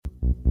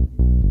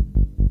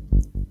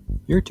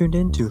You're tuned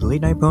in to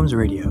Late Night Poems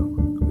Radio.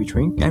 We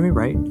drink and we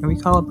write and we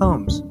call it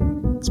poems.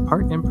 It's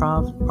part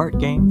improv, part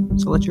game,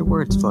 so let your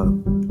words flow.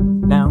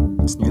 Now,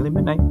 it's nearly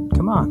midnight.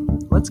 Come on,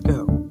 let's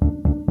go.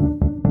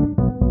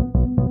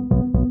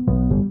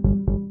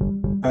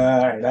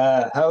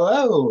 Alright,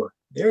 hello.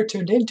 You're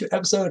tuned in to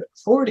episode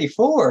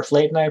 44 of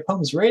Late Night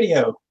Poems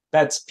Radio.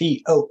 That's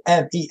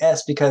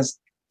P-O-M-E-S because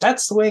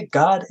that's the way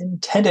God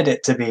intended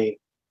it to be.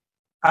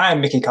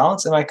 I'm Mickey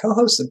Collins, and my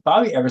co-host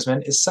Bobby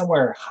Eversman is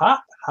somewhere hot.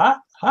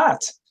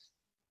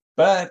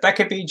 But that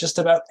could be just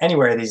about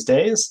anywhere these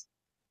days.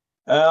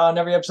 On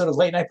every episode of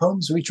Late Night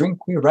Poems, we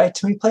drink, we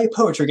write, and we play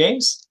poetry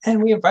games,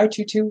 and we invite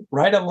you to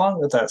write along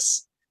with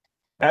us.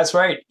 That's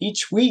right,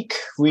 each week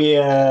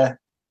we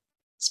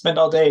spend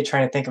all day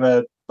trying to think of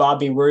a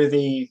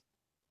Bobby-worthy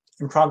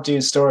impromptu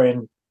story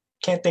and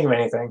can't think of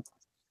anything.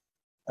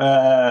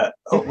 How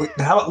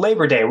about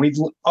Labor Day? We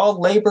all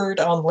labored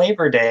on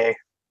Labor Day.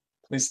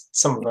 At least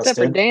some of us did.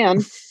 Except for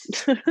Dan.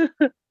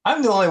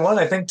 I'm the only one,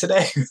 I think,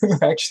 today who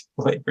actually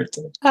labored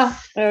today.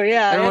 Oh,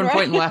 yeah. Everyone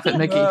point and laugh at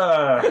Mickey.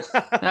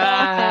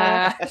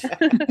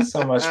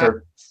 So much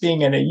for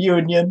being in a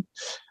union.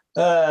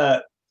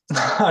 On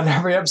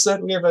every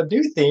episode, we have a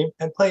new theme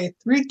and play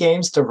 3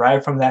 games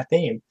derived from that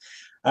theme.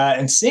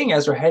 And seeing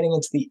as we're heading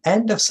into the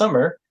end of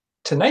summer,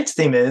 tonight's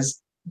theme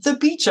is the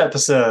beach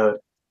episode.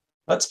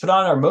 Let's put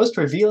on our most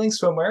revealing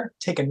swimwear,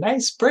 take a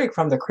nice break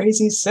from the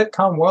crazy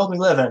sitcom world we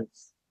live in.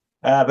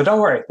 But don't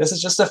worry, this is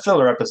just a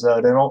filler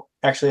episode. It won't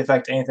actually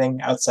affect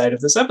anything outside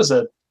of this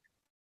episode.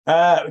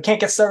 We can't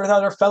get started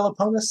without our fellow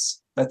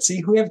poemists. Let's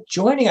see who we have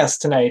joining us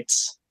tonight,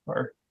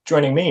 or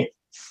joining me.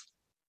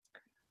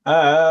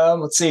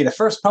 Let's see, the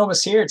first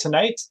poemist here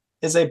tonight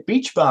is a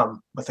beach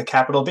bum with a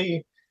capital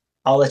B.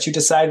 I'll let you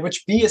decide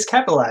which B is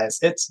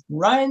capitalized. It's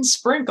Ryan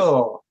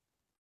Sprinkle.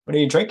 What are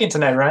you drinking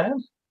tonight,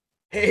 Ryan?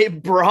 Hey,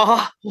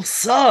 brah,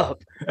 what's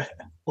up?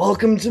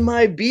 Welcome to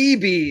my bee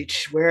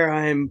beach, where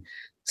I'm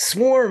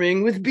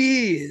swarming with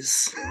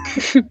bees.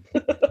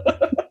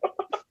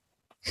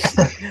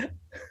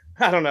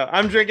 I don't know.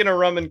 I'm drinking a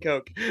rum and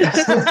coke.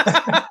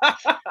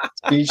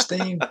 Beach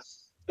theme.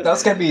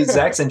 That's going to be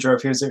Zach's intro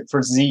if he was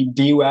for Z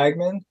B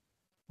Wagman.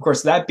 Of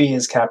course, that B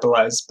is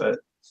capitalized, but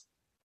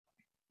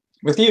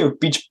with you,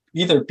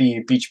 either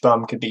B, beach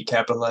bum could be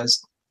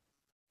capitalized.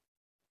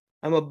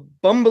 I'm a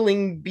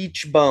bumbling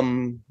beach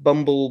bum,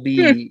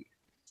 bumblebee.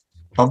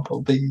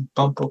 Bumblebee,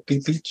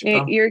 beach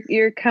bum.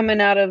 You're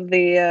coming out of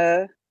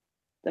the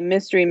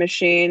mystery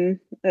machine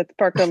that's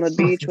parked on the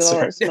beach with all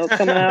that smoke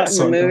coming out in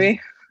the movie.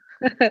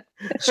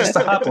 It's just a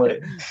hot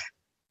plate.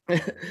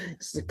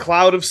 It's a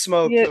cloud of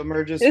smoke that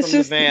emerges from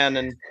the van,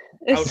 and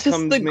out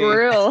comes the me.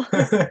 grill.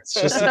 It's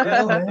just a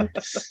grill,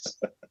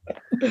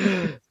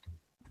 man.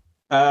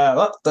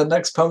 Well, the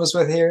next poemist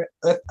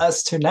with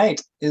us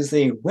tonight is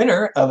the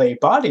winner of a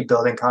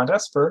bodybuilding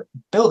contest for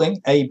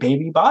building a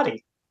baby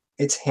body.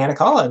 It's Hannah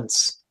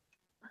Collins.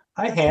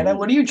 Hi, Hannah.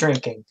 What are you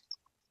drinking?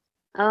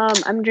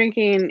 I'm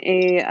drinking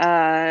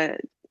a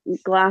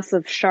glass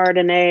of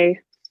Chardonnay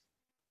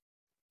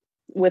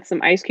with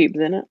some ice cubes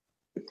in it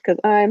because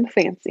I'm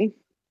fancy.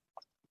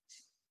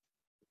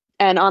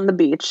 And on the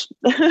beach.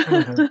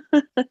 Mm-hmm.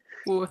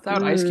 Well,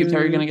 without ice cubes, how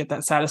are you going to get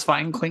that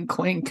satisfying clink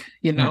clink?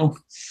 You know,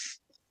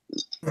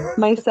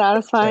 my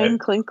satisfying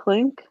clink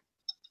clink.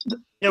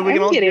 Yeah, we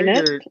can all hear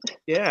it.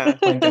 Yeah,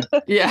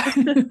 yeah.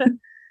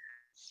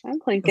 I'm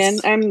clinking.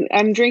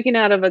 I'm drinking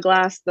out of a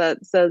glass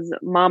that says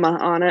 "Mama"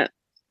 on it,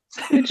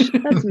 which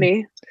that's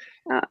me.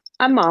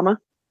 I'm Mama.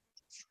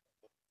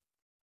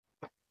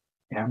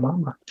 Yeah,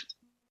 Mama.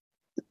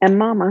 And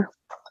Mama.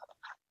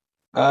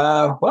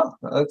 Well,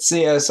 let's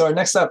see. So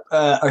next up,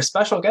 our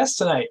special guest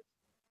tonight,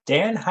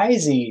 Dan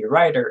Heisey,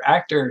 writer,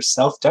 actor,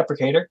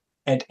 self-deprecator,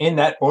 and in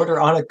that order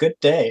on a good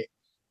day.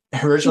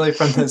 Originally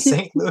from the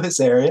St. Louis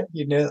area,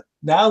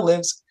 now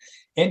lives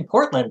in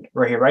Portland,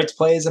 where he writes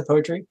plays and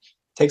poetry,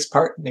 takes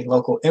part in the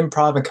local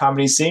improv and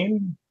comedy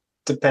scene,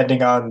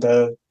 depending on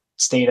the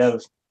state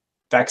of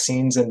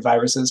vaccines and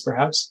viruses,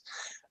 perhaps.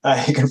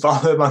 You can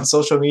follow him on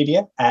social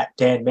media at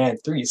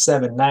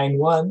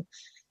DanMan3791,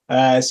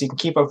 so you can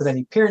keep up with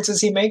any appearances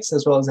he makes,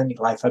 as well as any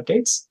life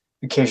updates,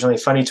 occasionally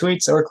funny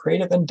tweets, or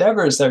creative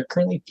endeavors that are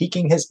currently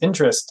piquing his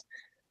interest.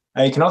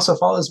 You can also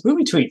follow his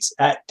movie tweets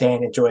at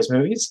Dan Enjoys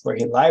Movies, where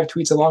he live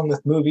tweets along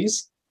with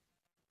movies.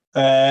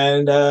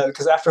 And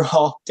because after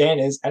all, Dan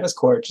is, at his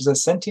core, just a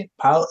sentient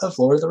pile of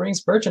Lord of the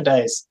Rings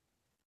merchandise.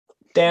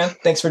 Dan,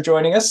 thanks for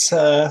joining us.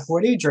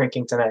 What are you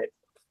drinking tonight?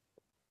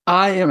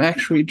 I am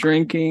actually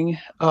drinking,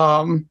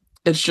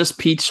 it's just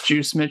peach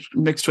juice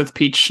mixed with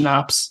peach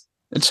schnapps.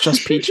 It's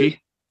just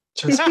peachy.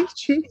 Just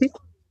peachy.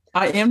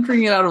 I am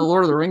drinking it out of a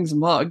Lord of the Rings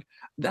mug.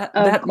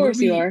 Of course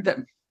movie, you are.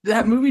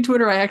 That movie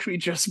Twitter I actually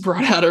just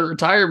brought out of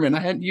retirement.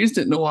 I hadn't used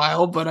it in a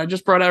while, but I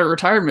just brought out of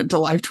retirement to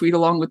live tweet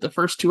along with the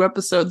first 2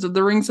 episodes of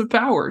The Rings of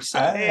Power. So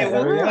Hey,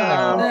 there we go.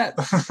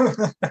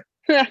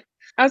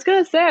 I was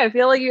gonna say, I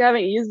feel like you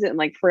haven't used it in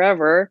like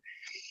forever.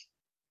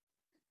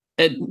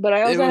 But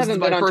I also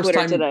haven't been on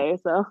Twitter today,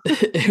 so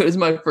it was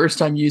my first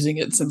time using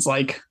it since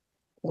like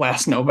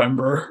last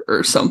November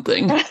or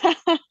something.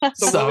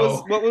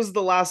 So what was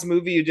the last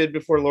movie you did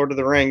before Lord of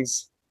the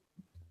Rings?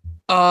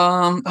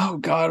 Oh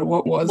God,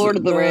 what was Lord it?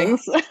 of the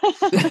Rings.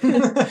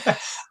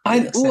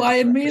 I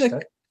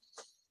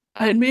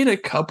had made a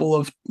couple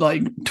of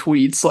like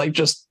tweets, like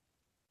just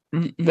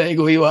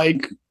vaguely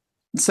like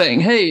saying,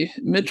 "Hey,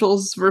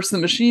 Mitchell's versus the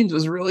Machines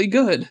was really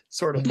good,"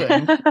 sort of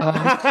thing.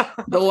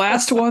 The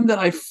last one that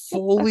I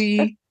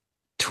fully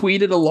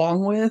tweeted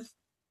along with,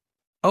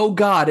 oh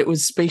God, it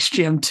was Space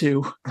Jam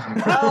 2. Oh,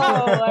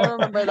 I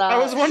remember that. I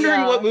was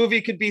wondering Yeah. what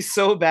movie could be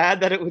so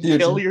bad that it would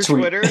kill your tweet.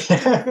 Twitter.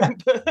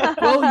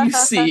 Well, you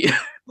see,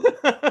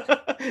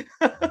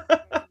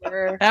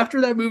 Sure.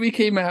 after that movie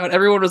came out,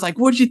 everyone was like,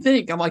 "What'd you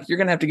think?" I'm like, "You're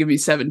gonna have to give me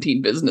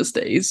 17 business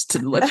days to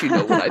let you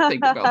know what I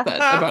think about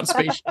about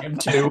Space Jam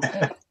 2."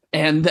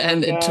 And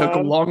then it took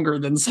God. longer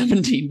than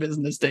 17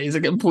 business days.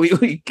 It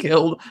completely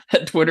killed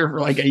at Twitter for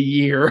like a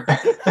year.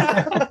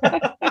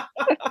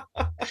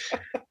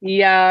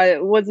 Yeah,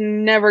 was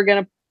never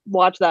gonna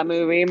watch that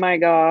movie. My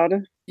God.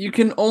 You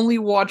can only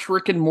watch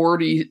Rick and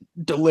Morty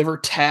deliver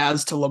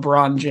Taz to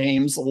LeBron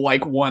James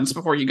like once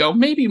before you go,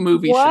 maybe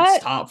movies should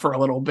What? stop for a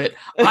little bit.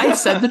 I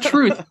said the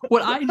truth.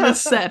 What I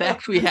just said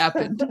actually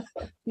happened.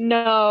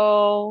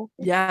 No.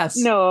 Yes.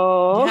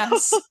 No.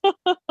 Yes.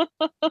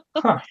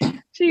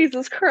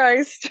 Jesus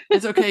Christ.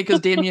 It's okay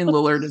because Damian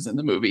Lillard is in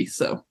the movie,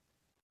 so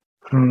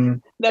Hmm.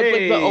 That's like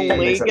Hey. the That only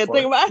makes up good for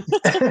thing it. about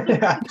it.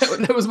 Yeah.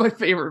 that was my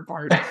favorite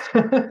part.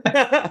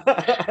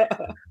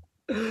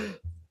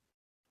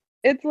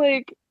 It's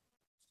like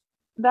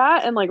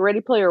that and like Ready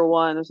Player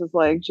One. It's just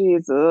like,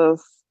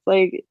 Jesus.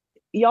 Like,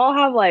 y'all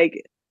have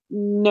like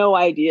no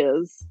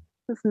ideas.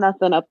 There's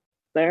nothing up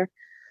there.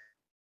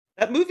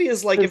 That movie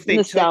is like It's if they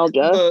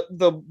nostalgia.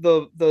 took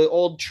the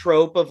old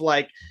trope of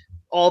like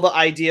all the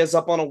ideas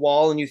up on a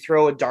wall and you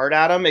throw a dart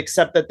at them,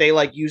 except that they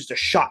like used a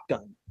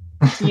shotgun.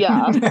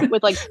 Yeah.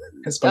 With like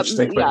As much as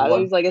they put in one.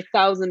 there's like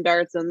 1,000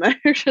 darts in there.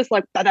 Just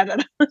like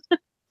da-da-da-da.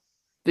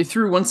 They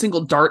threw one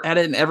single dart at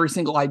it and every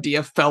single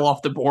idea fell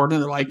off the board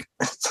and they're like,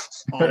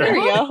 There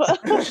you go.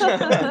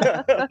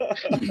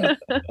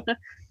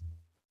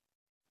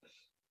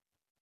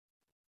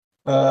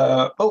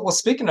 Well,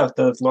 speaking of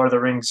the Lord of the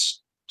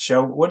Rings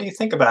show, what do you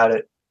think about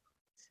it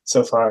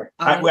so far?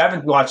 We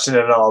haven't watched it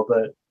at all,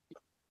 but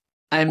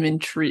I'm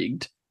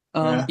intrigued.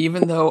 Yeah.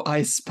 Even though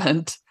I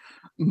spent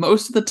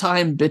most of the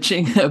time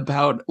bitching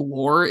about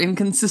lore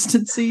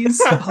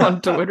inconsistencies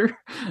on Twitter,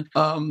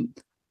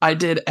 I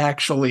did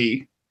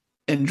actually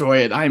enjoy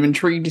it. I'm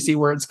intrigued to see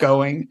where it's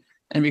going.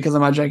 And because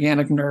I'm a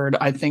gigantic nerd,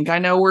 I think I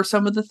know where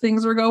some of the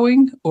things are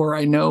going, or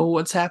I know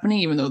what's happening,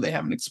 even though they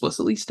haven't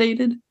explicitly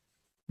stated.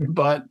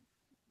 But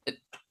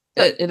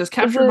it has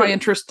captured my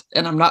interest,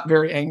 and I'm not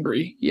very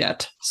angry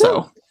yet.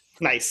 So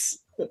Nice.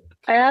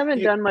 I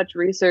haven't done much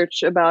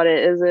research about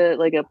it. Is it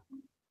like a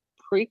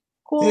prequel?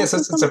 yes,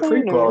 it's a something,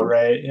 prequel, or-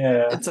 right?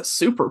 Yeah. it's a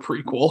super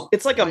prequel.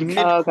 It's like a Like-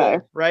 midquel, Okay.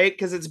 right?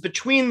 Because it's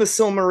between the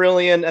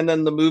Silmarillion and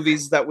then the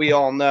movies that we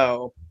all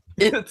know.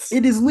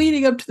 It is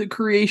leading up to the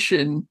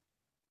creation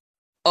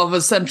of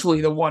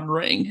essentially the One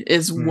Ring,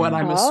 is what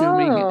I'm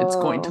assuming it's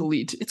going to Oh.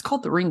 lead to. It's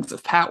called the Rings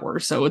of Power,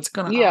 so it's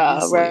going to Yeah,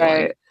 obviously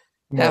right.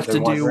 More have than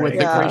to one do with ring.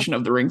 the Yeah. creation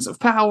of the Rings of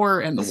Power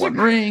and the That's One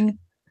what- Ring.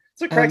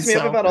 So what cracks And me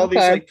up so- about all these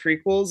Okay. like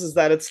prequels is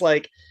that it's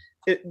like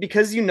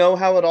because you know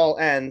how it all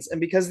ends,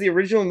 and because the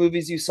original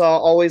movies you saw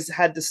always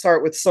had to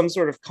start with some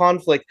sort of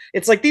conflict.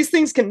 It's like these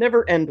things can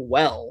never end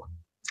well.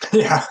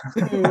 Yeah.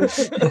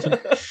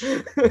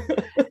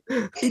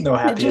 It, No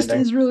happy it just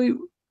ending. is really.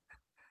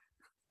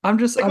 I'm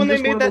just Like I'm when they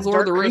just made one of that those Lord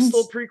Dark of the Rings.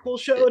 Crystal prequel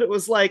show, it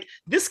was like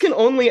this can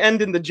only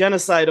end in the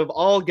genocide of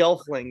all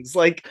Gelflings.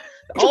 Like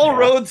all Yeah.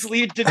 roads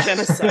lead to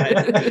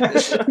genocide.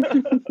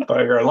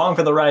 But you're along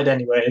for the ride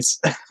anyways.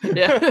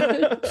 Yeah,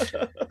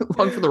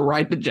 one for the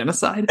ride to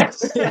genocide.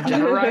 Yeah.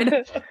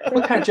 Generide.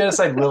 What kind of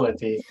genocide will it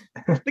be?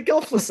 The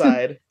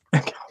Gelflicide.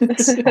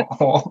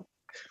 Oh.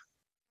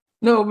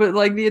 No, but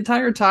like the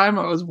entire time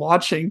I was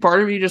watching,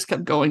 part of me just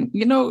kept going,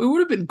 it would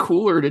have been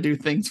cooler to do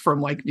things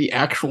from like the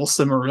actual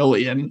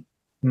Silmarillion,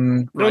 Hmm.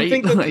 I don't right?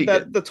 think that, Like,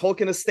 that the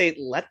Tolkien estate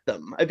let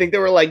them. I think they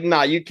were like,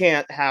 nah, you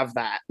can't have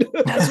that.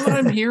 that's what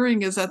I'm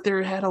hearing, is that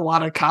there had a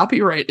lot of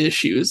copyright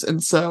issues.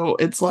 And so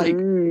it's like,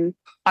 Mm.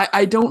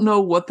 I don't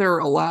know what they're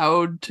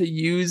allowed to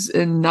use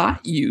and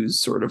not use,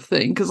 sort of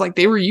thing. Cause like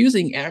they were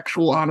using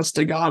actual honest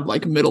to God,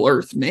 like Middle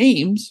Earth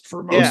names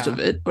for most Yeah. of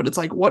it. But it's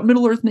like, what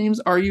Middle Earth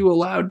names are you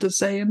allowed to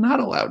say and not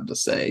allowed to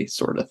say,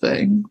 sort of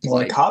thing? It's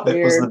Like Hobbit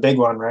was weird. the big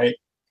one, right?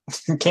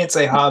 You can't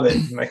say Hobbit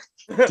in like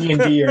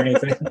D&D or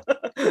anything.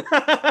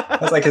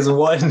 That's like his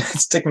one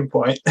sticking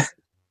point.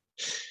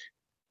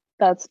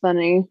 That's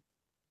funny.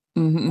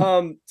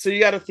 Mhm. So you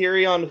got a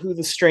theory on who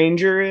the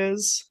stranger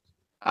is?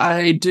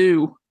 I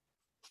do.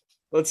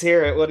 Let's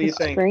hear it. What do you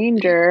think?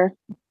 Stranger.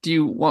 Do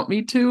you want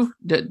me to?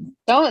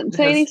 Don't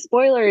say any Has-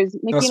 spoilers.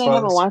 Nikki and I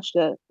haven't spoilers. watched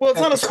it. Well, it's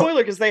not a Cool.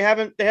 spoiler because they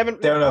haven't They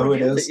don't know who it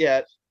revealed is.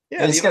 yet.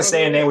 Yeah, He's you gonna don't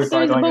say know a who name it we is.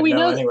 probably don't but even we know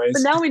know, anyways.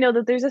 but now we know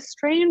that there's a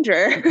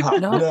stranger.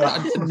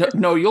 No,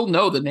 no, you'll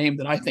know the name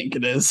that I think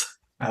it is.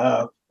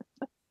 Oh.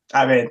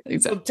 I mean,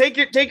 So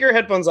Exactly. take your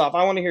headphones off.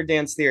 I want to hear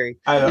Dan's theory.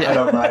 I Yeah.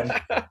 don't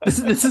mind.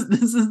 This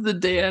is the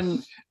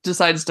Dan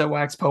decides to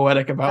wax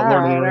poetic about All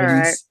Lord of the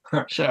right,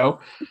 Rings show.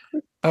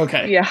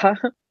 Okay. Yeah.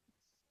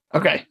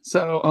 Okay.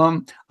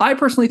 So I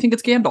personally think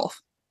it's Gandalf.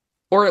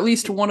 Or at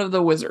least one of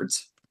the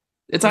wizards.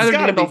 It's either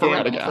gotta be Gandalf or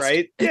Gandalf, Radagast.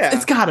 right? It's, Yeah.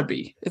 it's gotta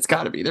be. It's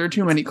gotta be. There are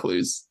too many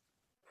clues.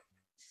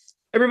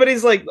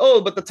 Everybody's like,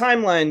 oh, but the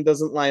timeline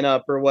doesn't line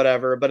up or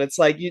whatever. But it's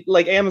like,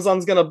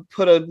 Amazon's gonna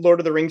put a Lord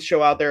of the Rings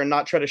show out there and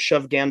not try to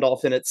shove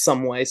Gandalf in it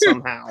some way,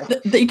 somehow.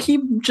 They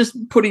keep just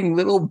putting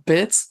little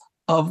bits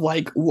of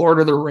like Lord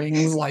of the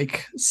Rings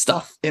like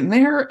stuff in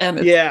there, and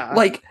it's, Yeah.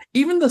 like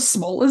even the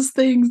smallest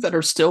things that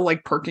are still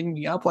like perking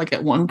me up. Like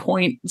at one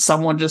point,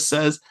 someone just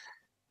says,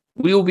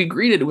 "We will be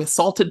greeted with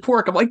salted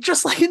pork." I'm like,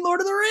 just like in Lord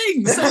of the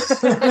Rings.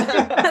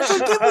 That's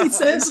what Gimli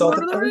says in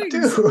Lord of the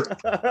Rings.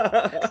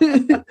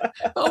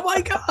 Oh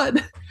my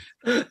god!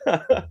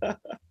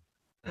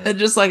 And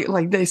just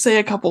like they say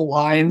a couple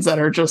lines that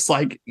are just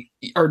like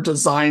are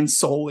designed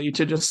solely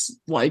to just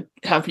like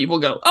have people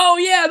go, "Oh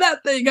yeah,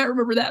 that thing, I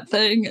remember that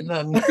thing," and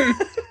then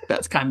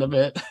that's kind of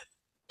it.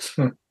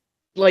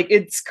 Like,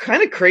 it's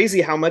kind of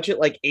crazy how much it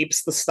like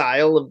apes the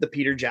style of the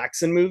Peter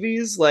Jackson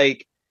movies.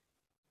 Like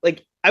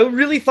I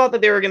really thought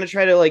that they were going to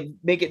try to like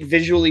make it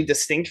visually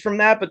distinct from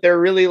that, but they're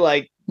really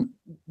like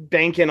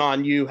banking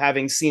on you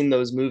having seen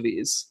those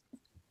movies.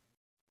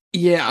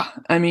 Yeah,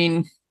 I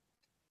mean,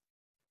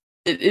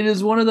 it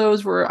is one of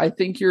those where I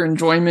think your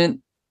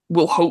enjoyment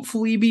will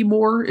hopefully be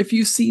more if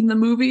you've seen the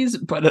movies,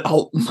 but it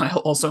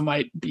also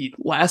might be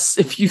less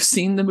if you've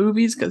seen the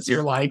movies because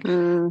you're like,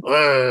 Mm.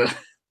 ugh.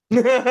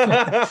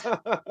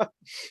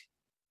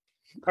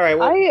 All right.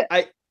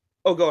 Well,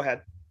 oh, go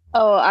ahead.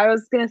 Oh, I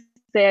was gonna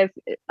say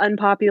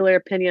unpopular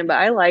opinion, but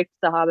I liked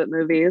the Hobbit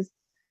movies.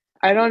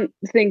 I don't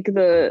think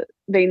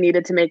they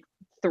needed to make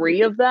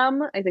 3 of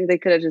them. I think they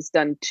could have just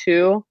done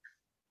 2.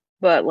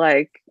 But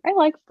like, I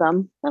liked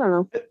them. I don't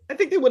know. I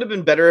think it would have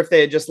been better if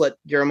they had just let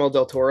Guillermo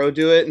del Toro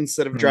do it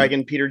instead of Mhm.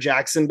 dragging Peter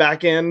Jackson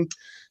back in.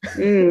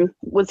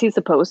 Was he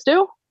supposed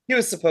to? He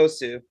was supposed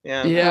to.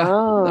 Yeah. Yeah, that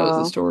was Oh.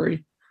 the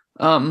story.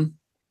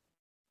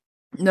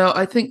 No,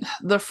 I think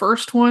the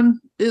first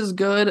one is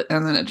good,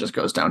 and then it just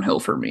goes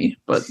downhill for me.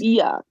 But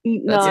Yeah.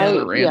 that's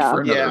another rant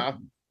for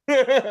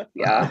another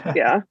Yeah.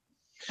 Yeah.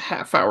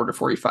 half hour to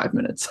 45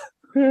 minutes.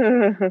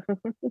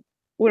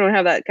 We don't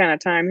have that kind of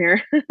time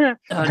here.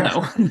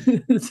 No,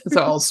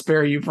 so I'll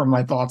spare you from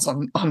my thoughts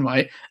on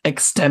my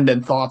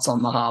extended thoughts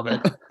on The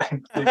Hobbit.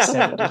 The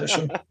extended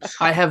edition.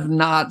 I have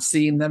not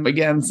seen them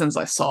again since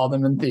I saw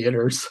them in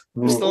theaters.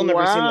 I've still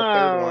never seen the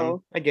third one.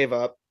 Wow. I gave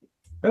up.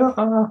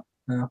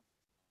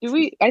 Do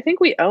we? I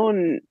think we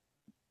own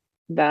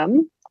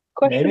them.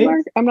 Question Maybe?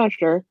 mark? I'm not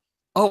sure.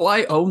 Oh,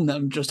 I own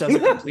them just as a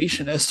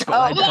completionist, but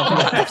I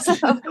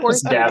don't. Of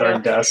course. Just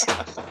gathering dust.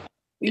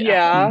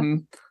 Yeah.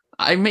 Mhm.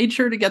 I made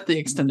sure to get the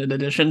extended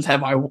editions.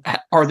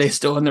 Are they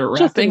still in their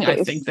Just in wrapping? I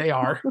case. think they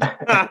are.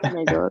 Oh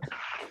my God.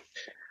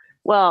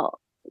 Well,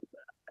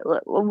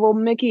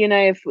 Mickey and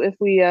I, if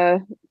we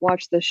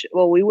watch the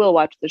show, we will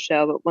watch the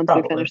show. But once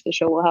Probably. we finish the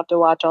show, we'll have to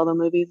watch all the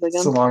movies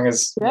again. So long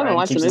as We haven't Ryan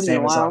watched the keeps his movies in a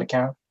Amazon while.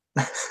 account.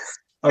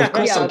 Oh,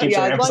 Crystal keeps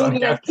her as long as Amazon you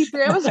guys account. keep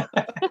your Amazon.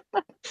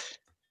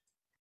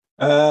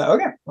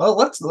 Okay, well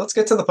let's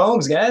get to the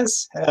poems,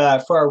 guys.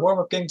 For our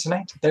warm-up game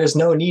tonight, there's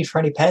no need for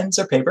any pens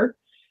or paper.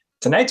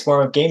 Tonight's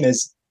warm-up game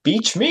is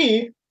Beach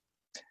Me.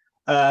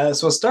 So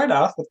we'll start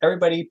off with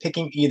everybody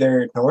picking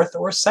either north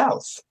or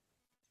south.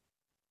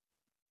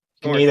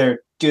 You can North.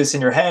 either do this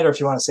in your head, or if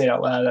you want to say it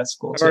out loud, that's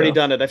cool. I've too. already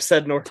done it. I've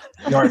said north.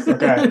 North.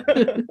 Okay.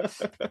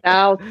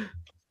 South.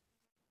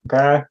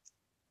 Okay.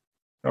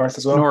 North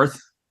as well.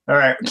 North. All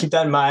right. Keep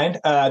that in mind.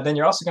 Then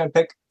you're also going to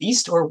pick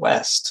east or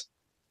west.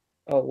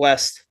 Oh,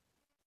 west.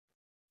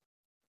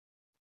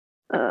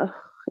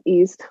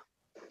 East.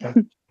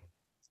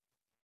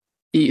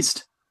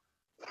 East.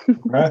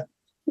 Okay.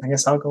 I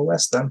guess I'll go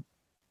west then.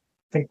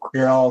 I think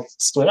we're all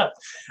split up.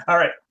 All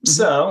right.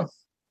 So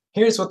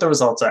here's what the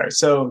results are.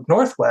 So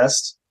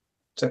northwest,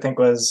 which I think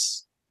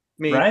was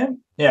Me.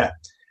 Ryan. Yeah.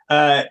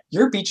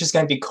 Your beach is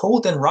going to be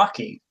cold and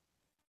rocky.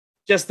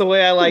 Just the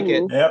way I like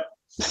it. Ooh.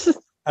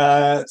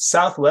 Yep.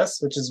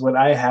 Southwest, which is what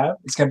I have,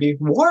 it's going to be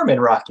warm and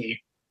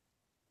rocky.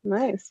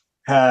 Nice.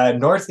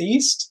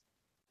 Northeast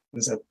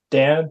is a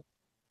Dan,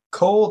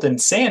 cold and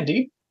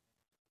sandy.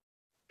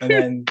 And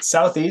then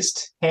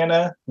southeast,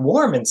 Hannah,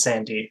 warm and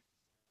sandy.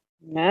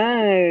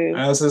 Nice.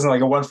 I know this isn't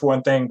like a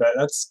 1-for-1 thing, but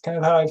that's kind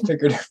of how I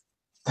figured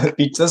that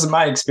beach. This is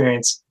my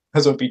experience.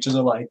 That's what beaches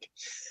are like.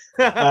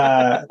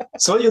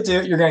 So what you'll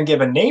do, you're going to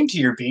give a name to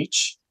your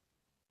beach.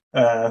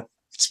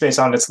 It's based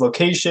on its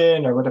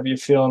location or whatever you're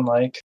feeling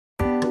like.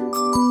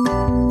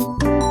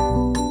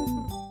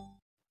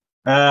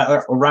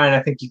 Ryan,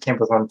 I think you came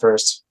with one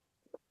first.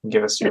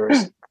 Give us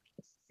yours.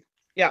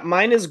 Yeah,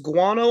 mine is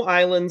Guano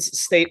Islands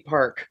State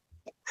Park.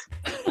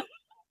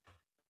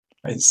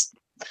 Nice.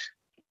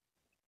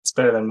 It's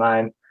better than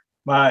mine.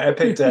 I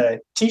picked a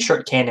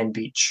T-shirt cannon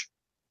beach.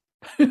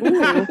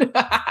 Ooh.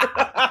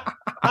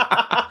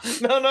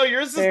 No,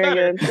 yours is Very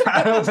better. good.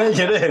 I don't think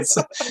it is.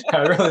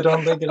 I really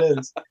don't think it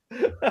is.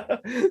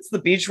 It's the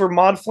beach where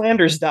Maud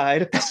Flanders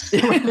died.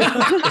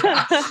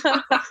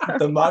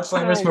 The Maud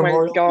Flanders Oh my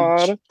Memorial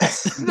God. Beach.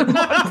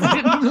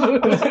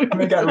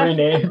 We got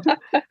renamed.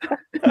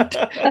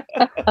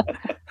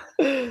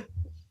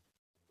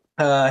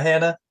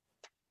 Hannah.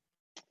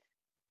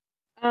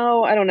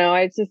 Oh, I don't know.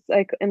 I'm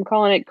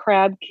calling it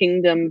Crab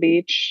Kingdom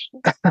Beach.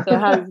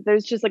 So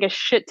there's just like a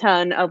shit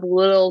ton of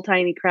little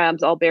tiny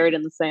crabs all buried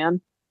in the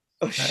sand.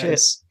 Oh shit!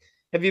 Nice.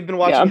 Have you been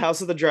watching Yeah.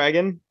 House of the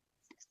Dragon?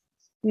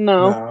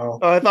 No. No.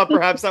 Oh, I thought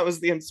perhaps that was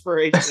the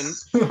inspiration.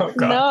 Oh,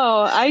 God. No,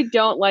 I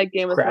don't like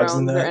Game of Crabs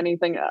in Thrones or that.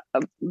 anything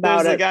about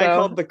There's it. a guy so-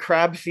 called the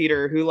Crab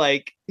Feeder who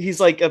he's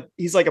like a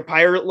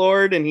pirate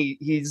lord, and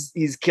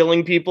he's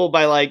killing people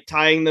by like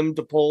tying them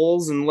to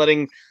poles and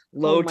letting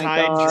low Oh my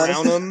tide God.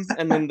 drown them,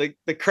 and then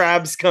the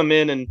crabs come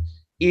in and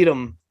eat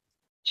them.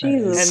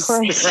 Jesus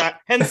Christ.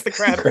 Hence the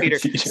crab Crab feeder.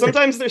 feeder.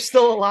 Sometimes they're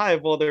still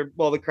alive while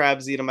the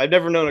crabs eat them. I've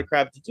never known a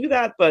crab to do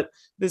that, but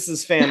this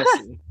is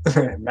fantasy.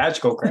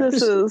 Magical crabs.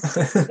 This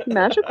is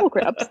magical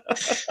crabs.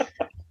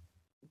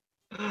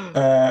 All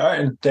right,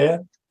 and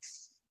Dan.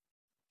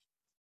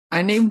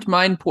 I named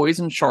mine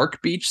Poison Shark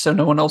Beach, so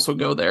no one else will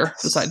go there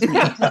besides me.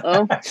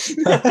 Oh. I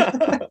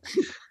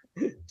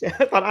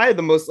thought I had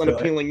the most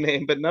unappealing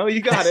name, but no,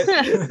 you got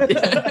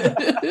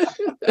it.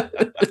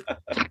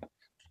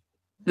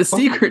 The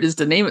secret is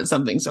to name it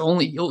something, so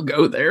only you'll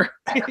go there.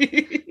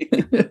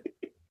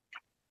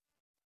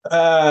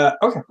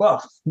 Okay,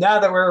 well, now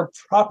that we're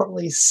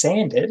properly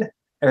sanded,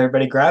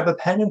 everybody grab a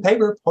pen and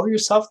paper, pour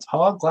yourself a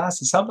tall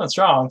glass of something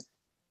strong.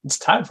 It's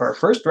time for our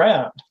first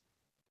round.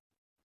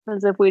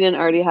 As if we didn't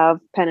already have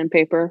pen and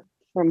paper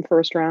from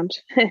first round.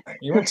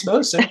 You weren't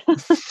supposed to.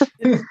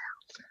 No,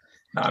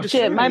 I'm Shit,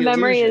 kidding. my the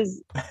memory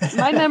illusion.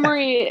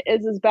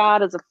 is as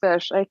bad as a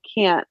fish. I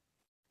can't.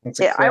 It's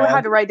a I had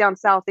crab. to write down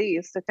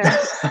southeast. Okay.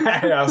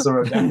 I also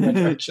wrote down the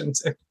direction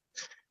too.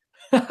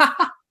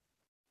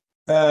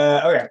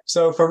 Okay,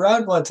 so for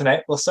round one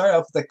tonight, we'll start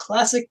off with a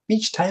classic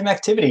beach time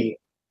activity,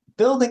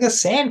 building a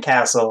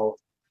sandcastle,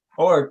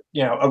 or,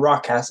 a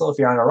rock castle if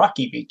you're on a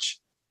rocky beach.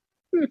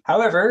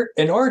 However,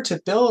 in order to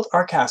build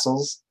our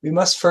castles, we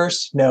must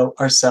first know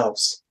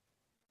ourselves.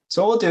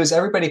 So what we'll do is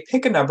everybody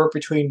pick a number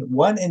between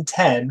 1 and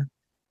 10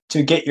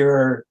 to get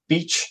your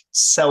beach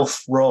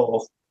self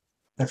roll.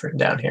 I've written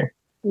down here.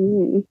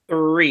 Ooh.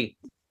 3.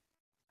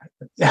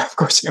 Yeah, of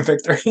course you can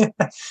pick 3.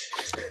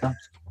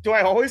 Do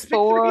I always pick 3?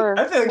 4.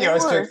 I feel like you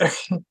always pick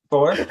 3.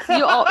 4.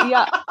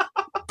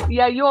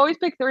 Yeah, you always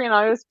pick 3 and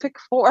I always pick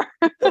 4.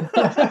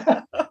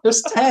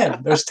 There's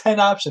 10. There's 10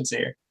 options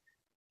here.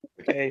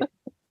 Okay.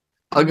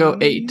 I'll go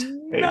 8.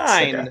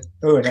 9. Okay.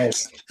 Oh,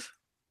 nice.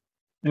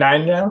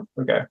 9 now?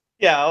 Okay.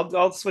 Yeah,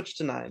 I'll switch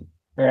to 9.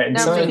 All right. And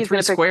I don't think somebody, he's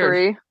gonna pick squared.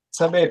 3.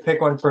 somebody pick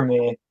one for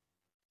me.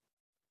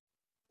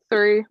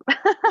 3.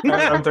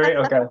 I'm 3?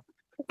 Okay.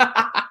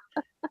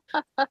 So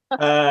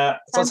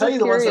I'll tell you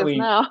the ones that we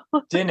now.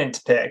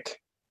 didn't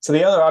pick. So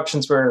the other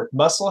options were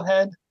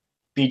Musclehead,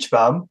 Beach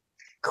Bum,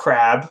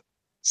 Crab,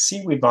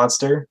 Seaweed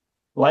Monster,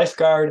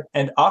 Lifeguard,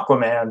 and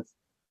Aquaman.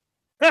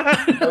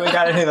 Have we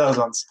got any of those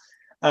ones?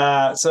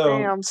 So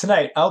Damn.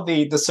 tonight I'll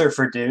be the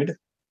surfer dude.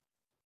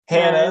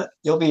 Hannah, Nice.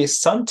 you'll be a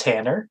sun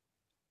tanner.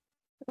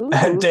 Ooh.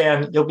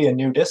 Dan, you'll be a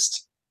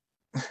nudist,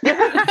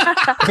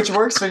 which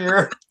works for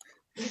your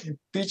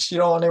beach you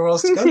don't want anyone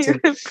else to go to.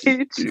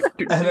 Peach. And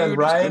then Just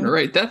Ryan- gonna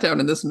write that down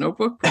in this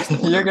notebook.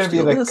 You're going to be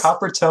the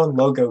Copper Tone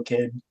logo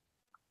kid.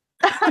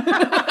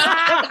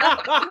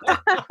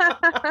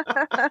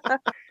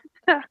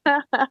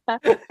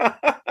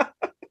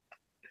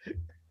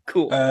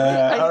 Cool.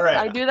 All right.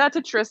 I do that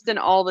to Tristan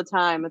all the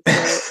time.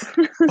 It's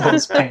great. I'll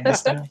just paint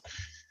this down.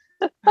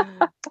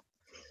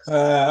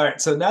 All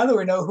right. So now that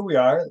we know who we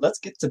are, let's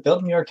get to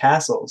building our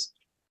castles.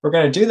 We're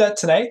going to do that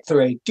tonight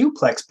through a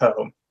duplex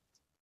poem.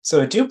 So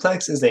a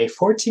duplex is a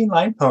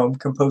 14-line poem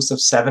composed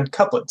of 7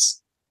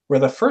 couplets, where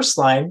the first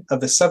line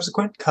of the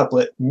subsequent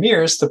couplet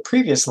mirrors the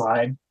previous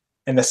line,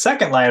 and the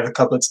second line of the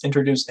couplets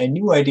introduce a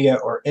new idea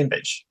or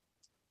image.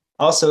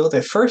 Also,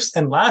 the first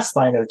and last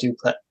line of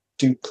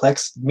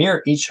duplex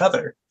mirror each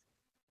other.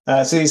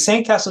 So these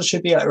sandcastles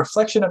should be a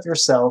reflection of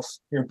yourself,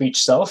 your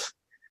beach self.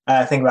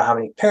 Think about how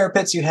many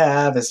parapets you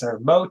have. Is there a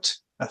moat,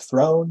 a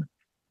throne?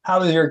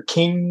 How is your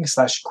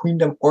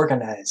king/queendom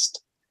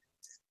organized?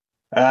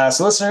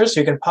 So listeners,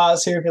 you can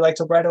pause here if you'd like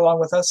to write along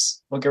with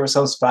us. We'll give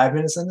ourselves 5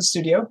 minutes in the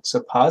studio.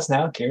 So pause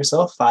now, give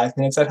yourself 5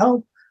 minutes at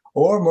home,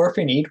 or more if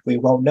you need, we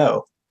won't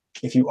know.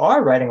 If you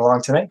are writing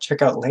along tonight,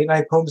 check out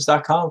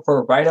latenightpoems.com for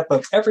a write-up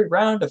of every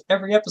round of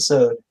every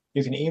episode.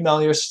 You can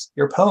email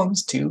your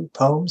poems to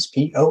poems,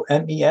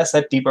 P-O-M-E-S,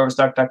 at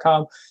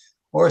deepoversdark.com,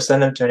 or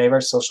send them to any of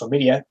our social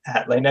media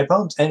at Late Night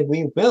Poems, and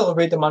we will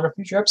read them on a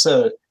future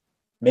episode.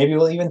 Maybe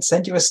we'll even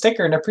send you a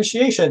sticker in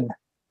appreciation.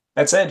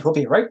 That said, we'll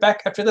be right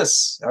back after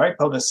this. All right,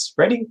 poemists,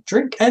 ready,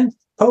 drink, and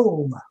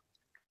poem.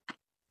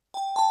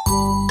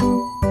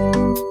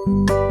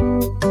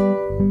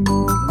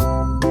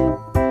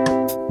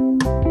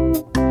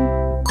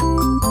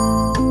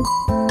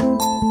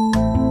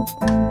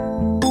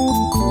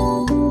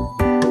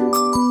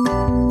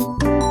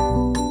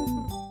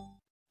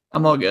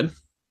 I'm all good.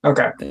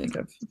 Okay. I think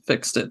I've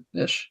fixed it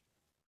ish.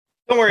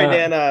 Don't worry, Uh,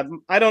 Dan.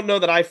 I don't know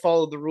that I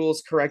followed the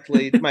rules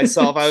correctly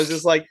myself. I was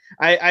just like,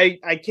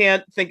 I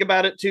can't think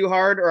about it too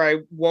hard, or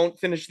I won't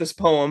finish this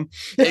poem.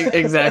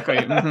 Exactly.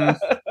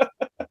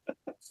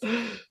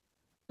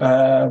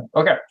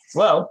 Okay.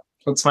 Well,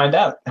 let's find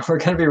out. We're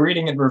going to be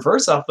reading in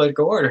reverse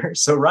alphabetical order.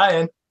 So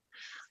Ryan,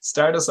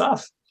 start us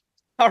off.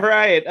 All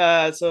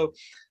right. So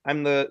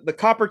I'm the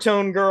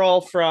Coppertone girl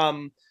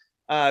from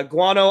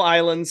Guano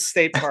Islands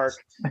State Park.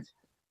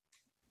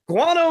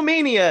 Guano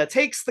mania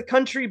takes the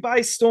country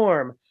by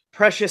storm.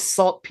 Precious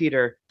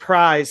saltpeter,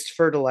 prized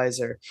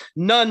fertilizer.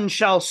 None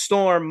shall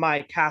storm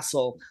my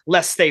castle,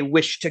 lest they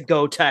wish to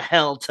go to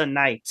hell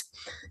tonight.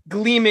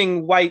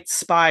 Gleaming white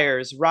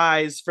spires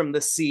rise from the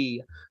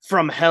sea.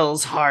 From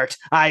hell's heart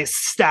I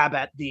stab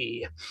at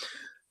thee.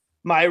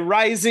 My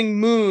rising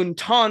moon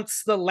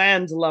taunts the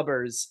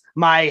landlubbers.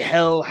 My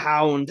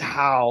hellhound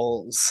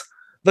howls.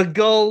 The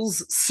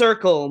gulls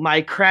circle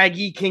my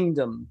craggy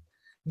kingdom.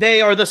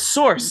 They are the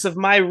source of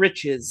my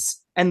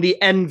riches and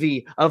the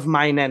envy of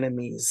mine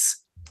enemies.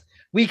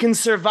 We can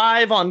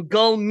survive on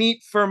gull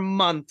meat for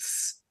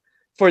months,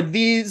 for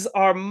these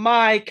are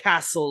my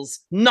castles,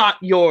 not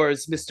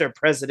yours, Mr.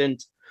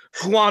 President.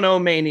 Guano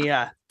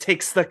mania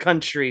takes the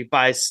country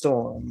by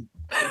storm.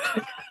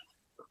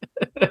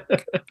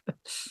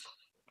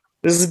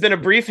 This has been a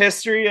brief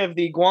history of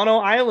the Guano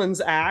Islands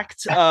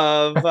Act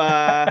of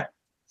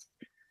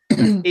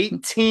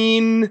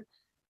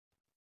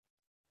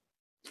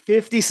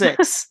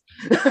 1856.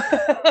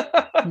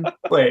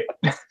 Wait,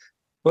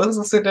 what is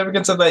the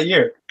significance of that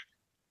year?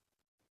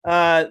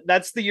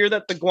 That's the year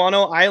that the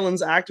Guano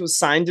Islands Act was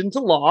signed into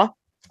law.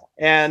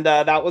 And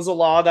that was a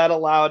law that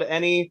allowed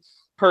any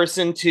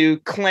person to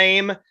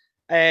claim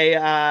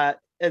any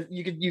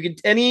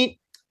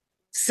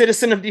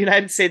citizen of the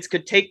United States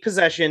could take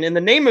possession in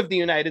the name of the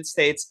United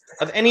States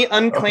of any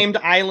unclaimed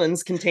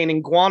islands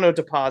containing guano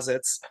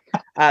deposits.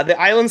 The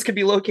islands could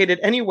be located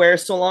anywhere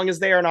so long as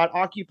they are not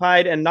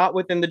occupied and not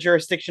within the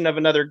jurisdiction of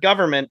another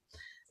government.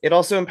 It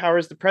also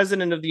empowers the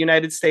President of the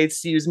United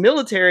States to use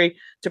military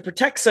to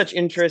protect such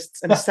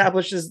interests and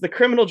establishes the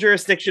criminal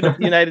jurisdiction of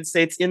the United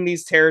States in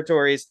these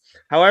territories.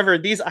 However,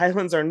 these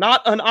islands are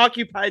not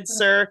unoccupied,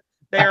 sir.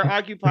 They are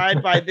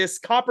occupied by this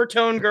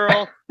Coppertone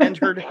girl and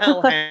her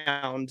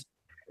hellhound.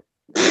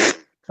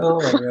 Oh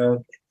my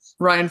god.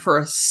 Ryan, for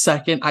a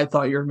second, I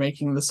thought you were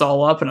making this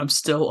all up, and I'm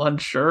still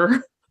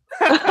unsure.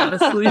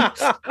 Honestly,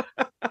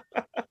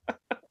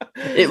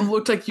 it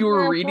looked like you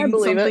were reading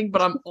something,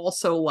 but I'm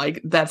also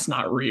like, that's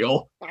not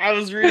real. I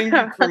was reading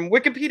from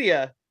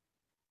Wikipedia.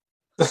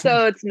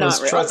 So it's not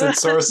real. Trusted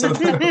source of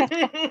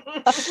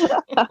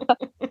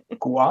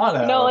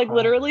guano. No, like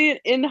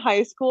literally in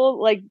high school,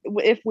 like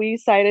if we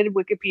cited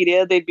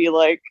Wikipedia, they'd be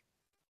like,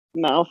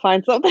 no,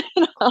 find something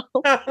else.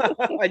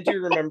 I do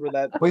remember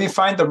that. Well, you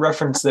find the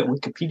reference that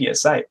Wikipedia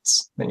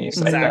cites, then you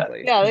cite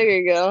Exactly. Yeah, there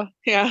you go.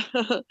 Yeah.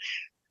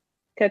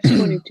 Catch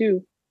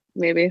 22,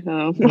 maybe.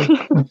 Oh.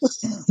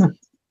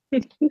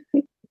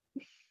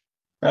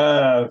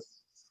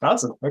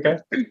 Awesome. Okay,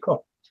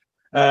 cool.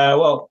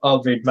 Well,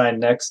 I'll read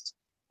mine next.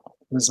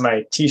 This is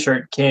my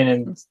T-shirt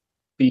Cannon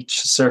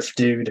Beach Surf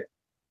Dude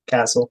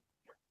Castle.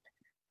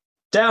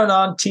 Down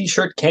on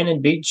T-shirt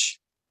Cannon Beach,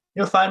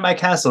 you'll find my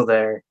castle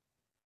there.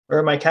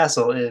 Or my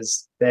castle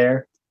is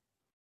there.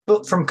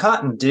 Built from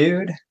cotton,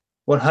 dude.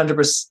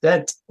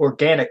 100%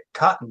 organic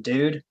cotton,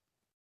 dude.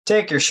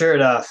 Take your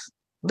shirt off.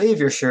 Leave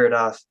your shirt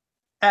off.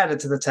 Add it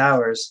to the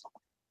towers.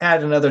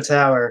 Add another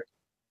tower.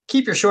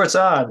 Keep your shorts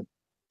on.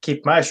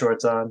 Keep my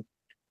shorts on.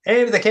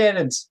 Aim the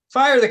cannons.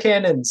 Fire the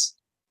cannons.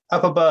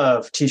 Up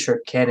above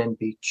T-shirt Cannon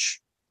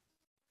Beach.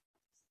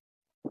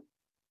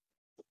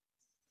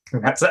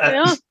 And that's it.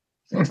 Yeah.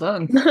 Well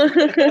done.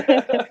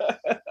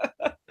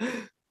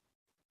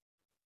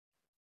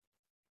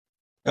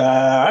 All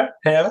right,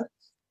 Hannah.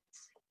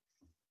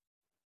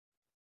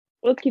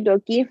 Okie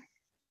dokie.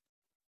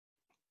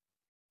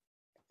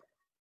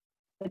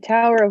 The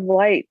tower of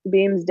light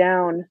beams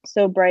down,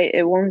 so bright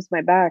it warms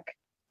my back.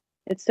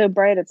 It's so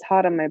bright it's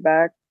hot on my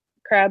back.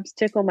 Crabs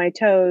tickle my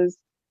toes.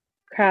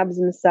 Crabs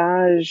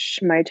massage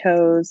my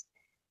toes.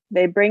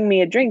 They bring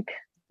me a drink.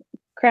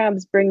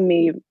 Crabs bring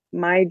me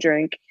my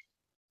drink.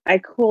 I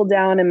cool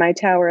down in my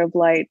tower of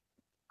light.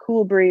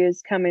 Cool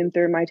breeze coming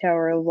through my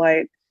tower of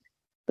light.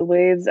 The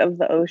waves of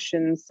the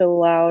ocean so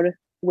loud.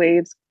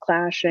 Waves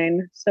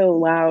clashing so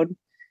loud.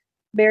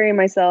 Bury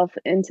myself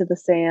into the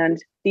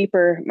sand.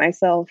 Deeper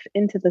myself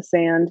into the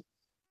sand.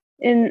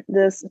 In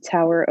this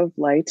tower of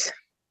light.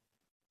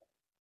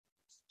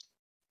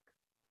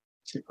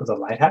 Was a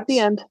lighthouse? The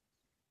end.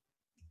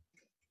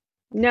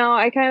 No,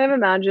 I kind of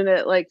imagine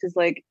it like just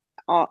like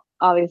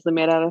obviously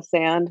made out of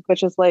sand, but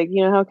just like,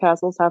 you know how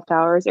castles have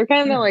towers? Or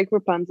kind of like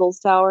Rapunzel's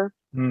tower,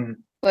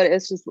 but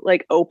it's just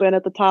like open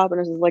at the top and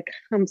it's just like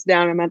comes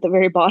down. I'm at the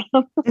very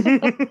bottom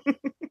and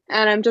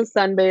I'm just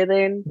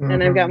sunbathing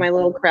and I've got my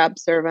little crab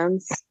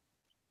servants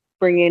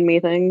bringing me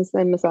things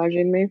and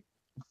massaging me.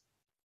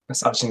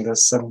 Massaging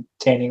this some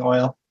tanning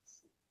oil.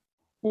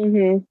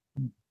 Mm-hmm.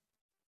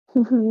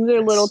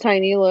 They're little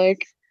tiny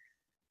like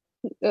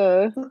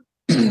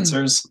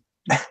Pincers.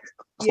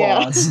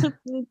 yeah. Claws.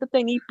 The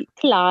tiny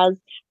claws.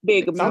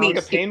 Big Sounds like a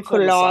meaty painful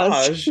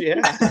claws. massage.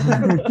 Yeah.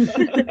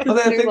 Well,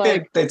 I They're think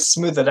like- they'd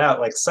smooth it out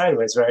like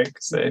sideways, right?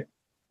 Because they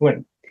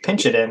wouldn't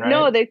pinch it in, right?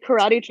 No, they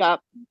karate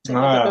chop.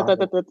 Ah.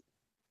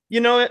 You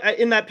know,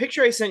 in that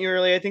picture I sent you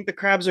earlier, I think the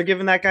crabs are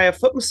giving that guy a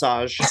foot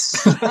massage.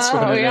 That's what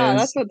Oh it yeah,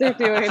 is. that's what they're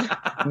doing.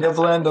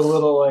 Nibbling a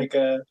little like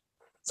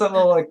it's a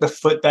little like the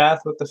foot bath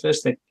with the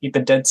fish. They eat the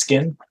dead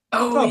skin.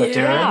 That's Oh all they're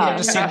doing. yeah. They're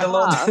just eating the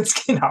little Yeah. dead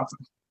skin off.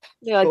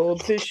 Yeah, like,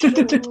 Goldfish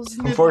toes,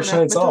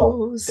 Unfortunately, it's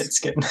all toes. dead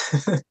skin.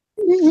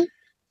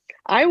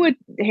 I would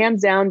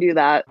hands down do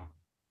that.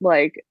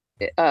 Like,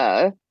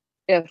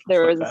 if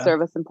there was a Okay.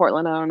 service in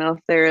Portland, I don't know if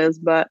there is,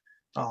 but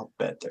I'll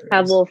bet there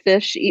have is. little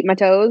fish eat my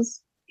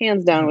toes.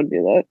 Hands down, would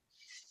do that.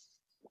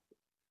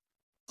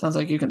 Sounds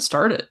like you can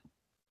start it.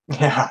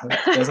 Yeah,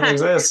 it doesn't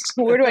exist.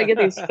 Where do I get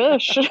these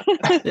fish?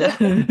 Yeah.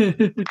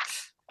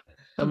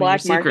 Tell me your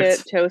Black market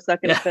secrets. toe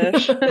sucking Yeah.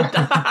 fish.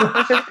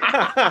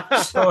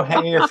 Oh,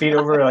 hanging your feet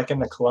over like in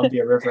the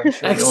Columbia River. I'm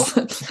sure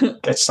Excellent. you'll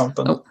catch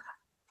something. Oh.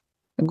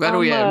 I'm glad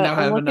we I'm now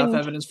have enough looking-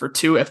 evidence for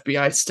 2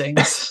 FBI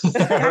stings.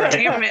 Right.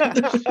 Damn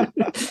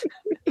it.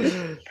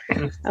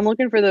 I'm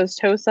looking for those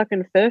toe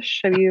sucking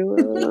fish. Have you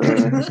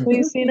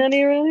seen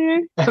any earlier?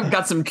 I've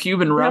got some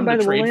Cuban rum by to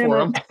the trade for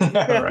them.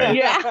 Yeah, right.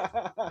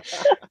 Yeah.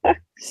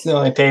 It's the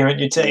only payment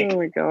you take. Oh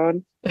my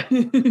god.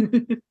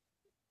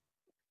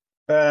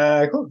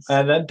 Cool.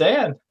 And then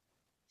Dan.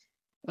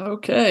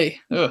 Okay.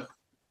 Ugh.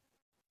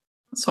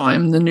 So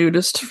I'm the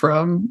nudist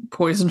from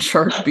Poison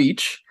Shark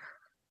Beach.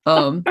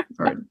 All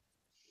right.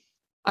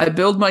 I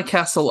build my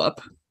castle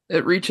up.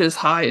 It reaches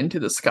high into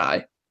the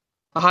sky.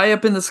 High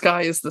up in the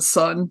sky is the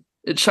sun.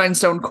 It shines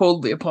down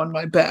coldly upon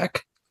my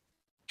back.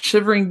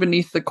 Shivering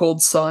beneath the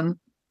cold sun,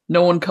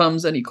 no one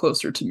comes any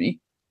closer to me.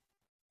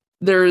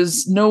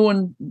 Because there's no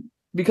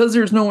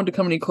one to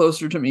come any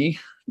closer to me,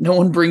 no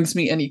one brings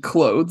me any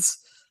clothes.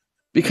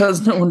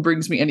 Because no one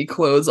brings me any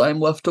clothes, I am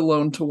left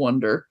alone to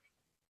wonder.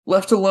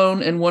 Left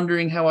alone and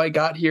wondering how I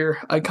got here,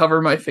 I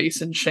cover my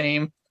face in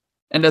shame.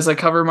 And as I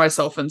cover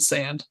myself in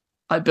sand,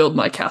 I build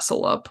my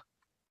castle up.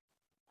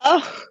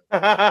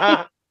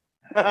 Oh,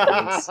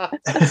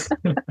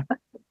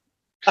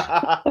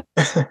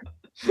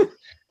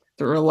 The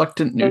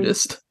reluctant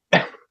nudist.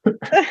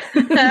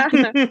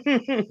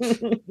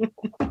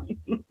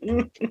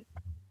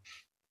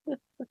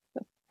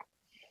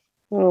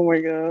 oh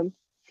my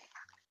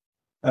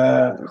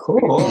god.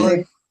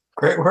 Cool.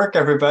 Great work,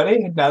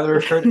 everybody. Now that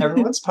we've heard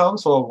everyone's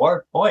poems, we'll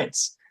award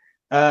points.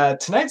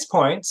 Tonight's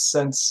points,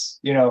 since,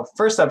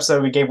 first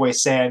episode we gave away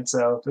sand,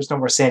 so there's no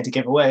more sand to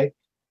give away.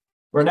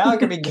 We're now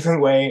going to be giving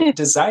away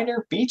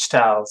designer beach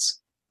towels,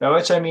 by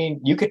which I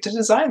mean you get to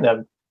design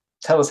them.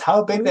 Tell us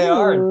how big they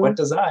are and what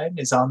design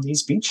is on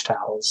these beach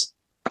towels.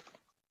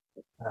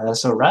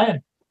 So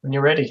Ryan, when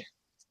you're ready.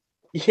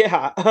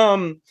 Yeah.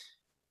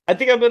 I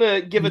think I'm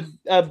gonna give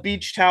a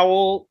beach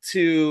towel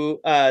to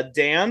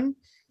Dan.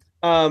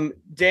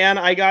 Dan,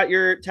 I got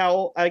your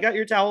towel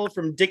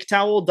from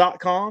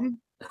dicktowel.com.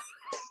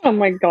 Oh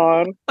my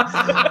god.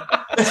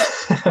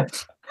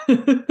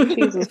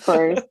 Jesus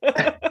Christ.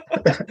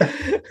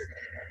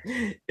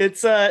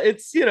 It's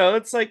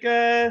like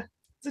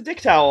it's a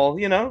dick towel,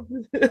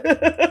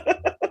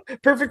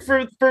 perfect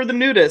for the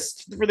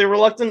nudist, for the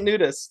reluctant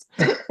nudist.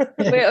 Wait,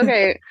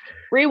 okay.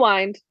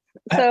 Rewind.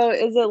 So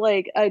is it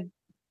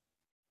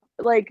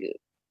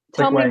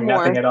tell me wearing more.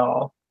 nothing at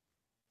all.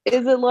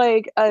 Is it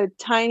like a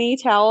tiny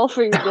towel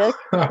for your dick?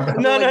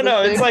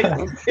 No. this It's big?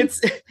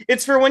 like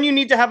it's for when you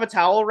need to have a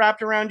towel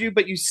wrapped around you,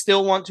 but you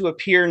still want to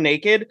appear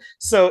naked.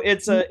 So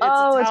it's a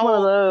towel. it's one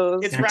of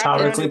those. It's You're wrapped around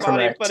your totally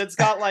body, correct. but it's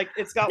got No,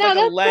 it's got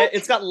Didn't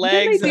legs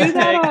they and do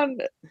a that dick. on?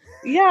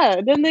 Yeah,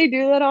 didn't they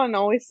do that on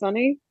Always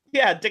Sunny?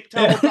 Yeah,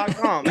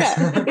 dicktowel.com.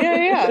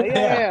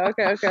 Yeah.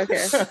 Okay.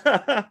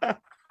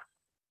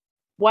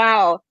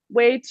 Wow,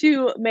 way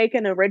to make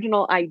an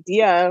original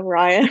idea,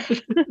 Ryan.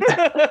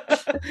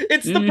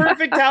 It's the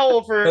perfect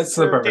towel for It's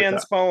the perfect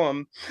Dan's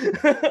poem.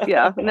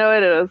 Yeah, no,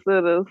 it is.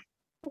 It is.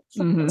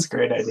 Mhm. That's a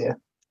great idea.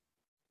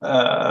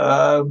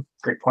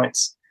 Great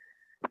points.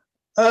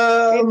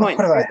 Great points,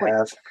 What do I great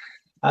points.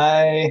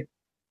 have?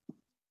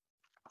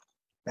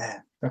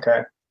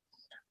 Okay.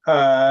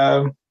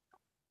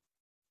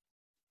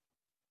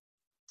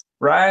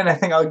 Ryan, I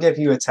think I'll give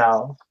you a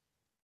towel.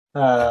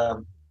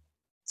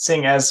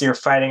 Seeing as you're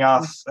fighting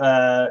off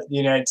the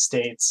United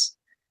States,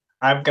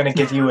 I'm going to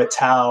give you a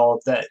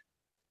towel that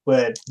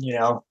would,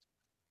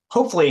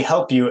 hopefully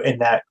help you in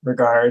that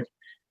regard.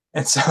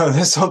 And so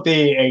this will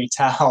be a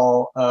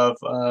towel of,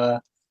 I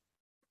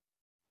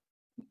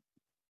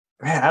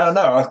don't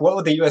know. Like, what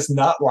would the U.S.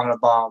 not want to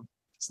bomb?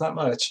 It's not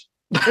much.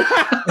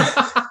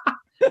 I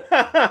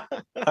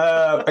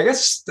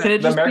guess Can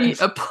it the just American. be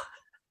a?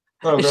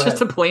 Oh, It's go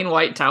just a ahead. plain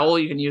white towel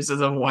you can use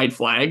as a white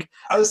flag.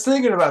 I was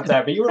thinking about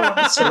that, but you would want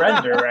to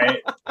surrender, right?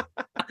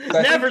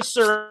 Never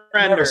surrender.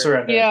 Never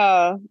surrender.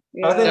 Yeah.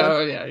 I think-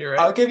 Oh yeah, you're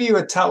I'll right. give you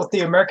a towel with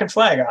the American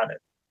flag on it.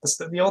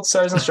 The old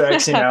Stars and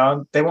Stripes, you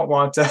know, they won't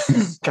want to.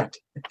 God,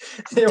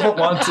 they won't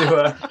want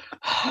to.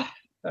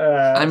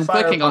 I'm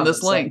fire clicking on upon this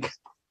themselves. link.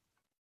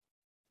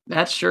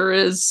 That sure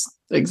is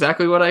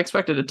exactly what I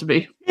expected it to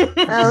be.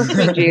 Oh,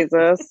 sweet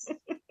Jesus.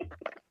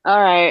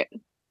 All right.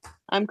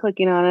 I'm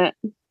clicking on it.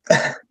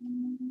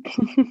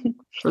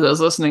 For those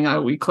listening,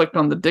 we clicked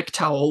on the dick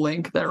towel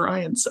link that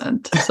Ryan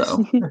sent.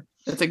 So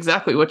it's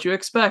exactly what you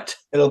expect.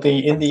 It'll be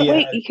in the.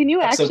 Wait, can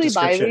you episode actually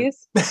buy description.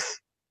 these?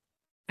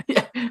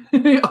 Yeah.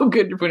 Oh,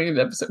 good. You're putting it in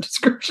the episode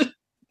description.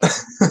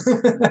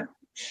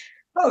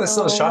 Oh, there's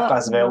still a shot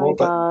glass available, my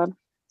but God.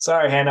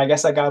 sorry, Hannah, I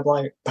guess I gotta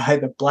buy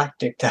the black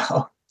dick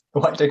towel. The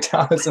white dick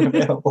towel isn't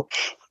available.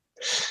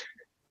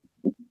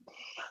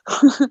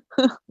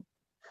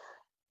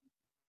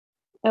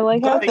 I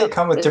like But how they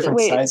come with different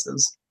wait.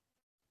 sizes.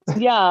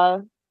 Yeah.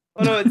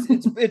 Oh no,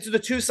 it's the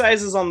two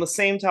sizes on the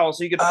same towel,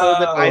 so you could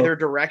fold it Oh. either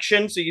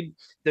direction. So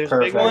there's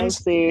Perfect. big I ones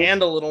see.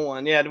 and a little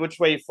one. Yeah, which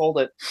way you fold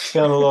it.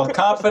 Feeling a little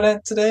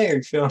confident today, or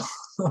you feeling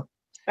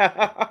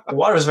the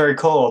water's very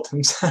cold?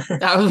 I'm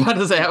sorry. I was about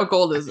to say, how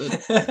cold is it?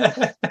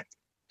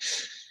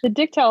 The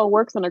dick towel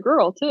works on a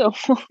girl too.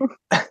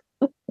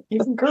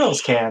 Even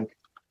girls can.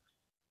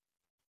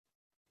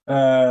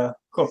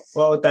 Cool.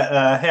 Well, with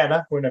that,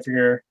 Hannah, whenever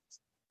you're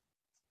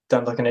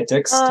done looking at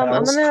dicks,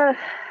 towels.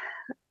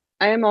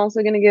 I am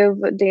also gonna give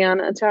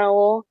Dan a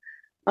towel.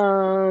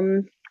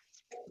 I'll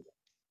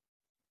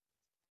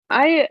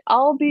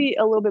be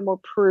a little bit more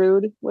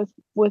prude with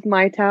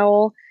my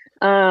towel.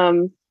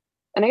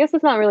 And I guess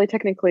it's not really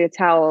technically a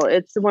towel.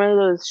 It's one of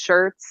those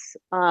shirts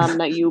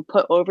that you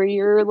put over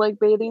your like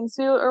bathing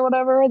suit or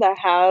whatever that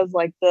has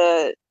like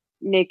the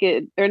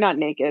naked or not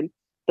naked,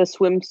 the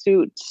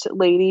swimsuit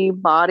lady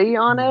body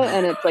on it,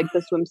 and it's like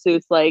the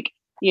swimsuit's like,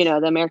 you know,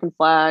 the American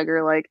flag,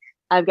 or like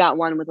I've got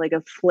one with like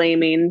a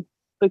flaming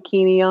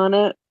bikini on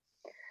it.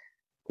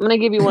 I'm gonna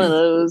give you one of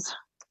those.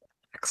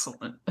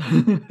 Excellent.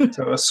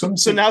 So a swimsuit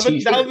So now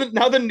t-shirt.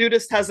 now the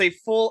nudist has a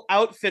full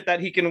outfit that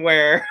he can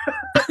wear.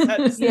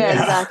 That Yeah,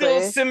 exactly.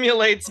 Still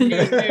simulates being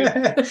nude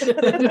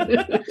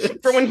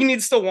for when he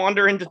needs to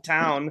wander into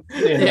town.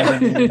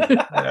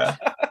 Yeah.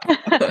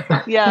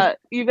 Yeah,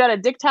 you got a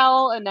dick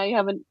towel, and now you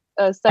have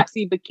a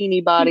sexy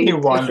bikini body. You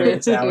wander t-shirt.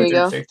 into town Here with you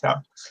your go. dick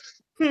towel.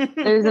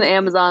 There's an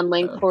Amazon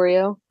link for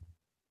you.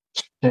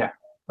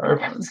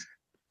 Perfect.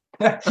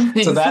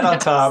 So that on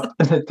top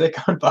and the dick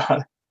on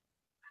bottom.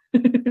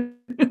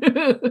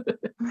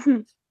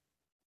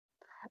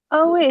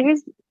 Oh wait,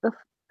 here's the.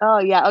 Oh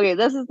yeah, okay.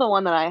 This is the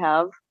one that I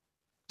have.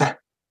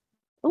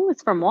 Oh,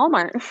 it's from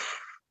Walmart.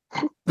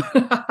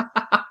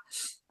 I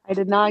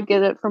did not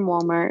get it from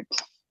Walmart.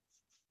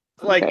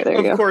 Like, Okay, there you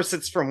of go. course,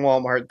 it's from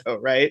Walmart, though,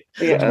 right?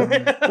 Yeah,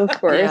 of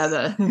course. Yeah,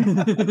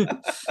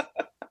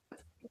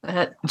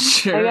 that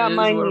sure I got is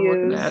mine what I'm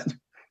looking used. at.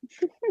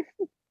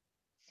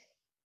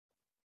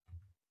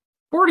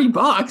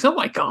 $40. Oh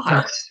my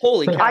god.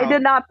 Holy cow. I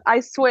did not. I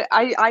swear.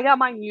 I got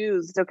mine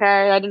used.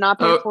 Okay, I did not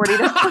pay Oh.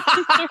 $40.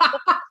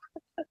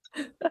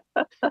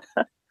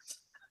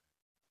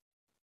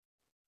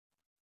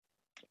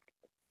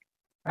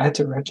 I had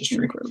to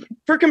register.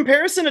 For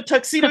comparison, a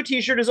tuxedo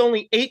t-shirt is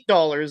only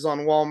 $8 on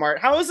Walmart.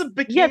 How is a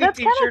bikini Yeah, that's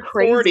kind t-shirt of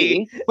crazy. 40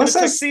 and a What's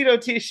that? tuxedo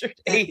t-shirt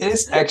 8? It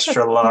is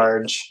extra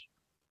large.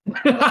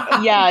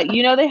 Yeah,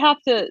 you know they have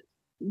to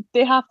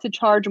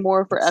charge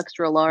more for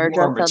extra large.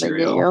 More That's how they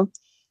get material.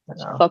 you,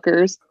 I know.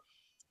 fuckers.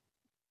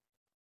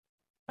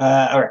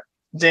 All right,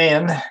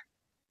 Dan.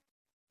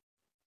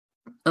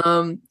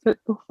 I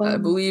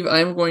believe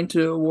I'm going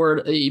to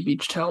award a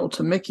beach towel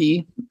to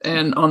Mickey,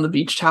 and on the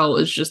beach towel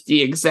is just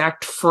the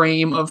exact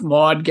frame of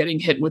Maud getting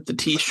hit with the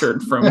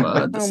t-shirt from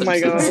The Oh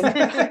my Simpsons. God.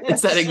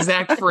 It's that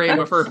exact frame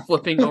of her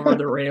flipping over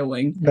the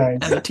railing, Nice.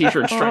 and the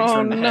t-shirt strikes her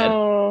in the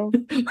no.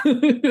 head.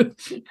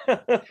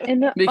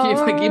 Mickey, if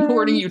I keep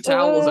awarding you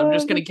towels, I'm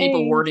just going to keep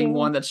awarding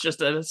one that's just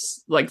a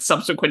like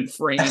subsequent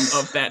frame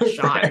of that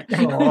shot.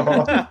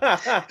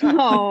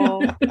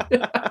 Oh.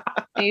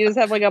 You just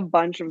have like a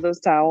bunch of those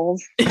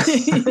towels. Just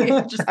I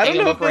don't hang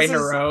them know up if right in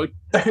this a is- row.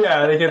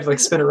 Yeah, they could like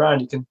spin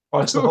around. You can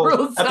watch the whole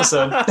Rules out.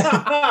 episode.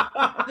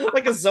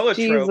 Like a zoetrope.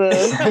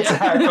 Jesus.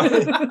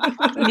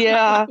 Exactly.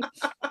 Yeah.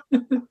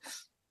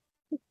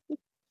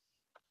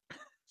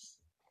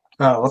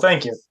 Oh, well,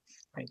 thank you.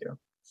 Thank you.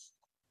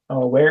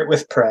 I'll wear it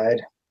with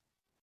pride.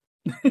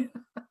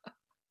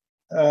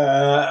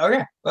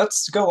 Okay,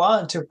 let's go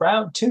on to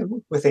round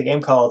 2 with a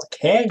game called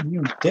Can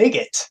You Dig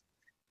It?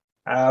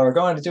 We're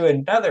going to do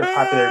another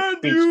popular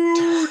Can beach.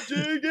 you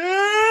dig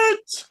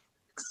it?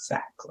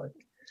 Exactly.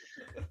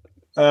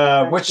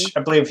 Which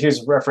I believe he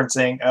was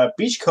referencing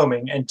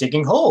beachcombing and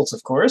digging holes,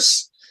 of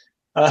course.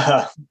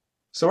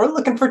 So we're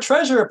looking for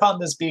treasure upon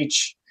this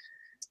beach.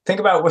 Think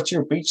about what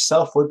your beach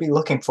self would be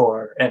looking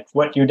for and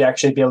what you'd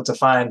actually be able to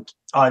find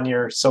on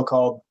your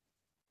so-called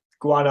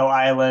Guano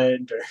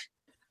Island or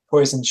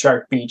Poison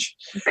Shark Beach.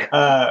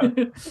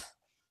 Because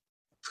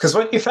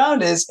what you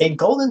found is a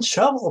golden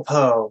shovel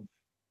poem.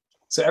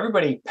 So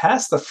everybody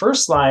pass the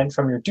first line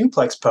from your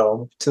duplex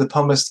poem to the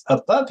poemist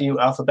above you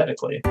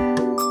alphabetically.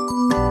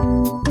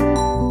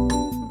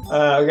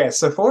 Okay,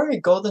 so for a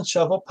golden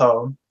shovel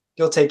poem,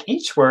 you'll take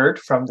each word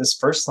from this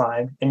first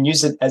line and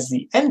use it as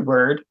the end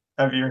word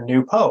of your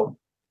new poem.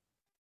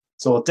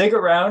 So we'll dig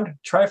around,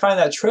 try to find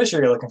that treasure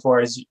you're looking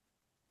for as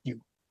you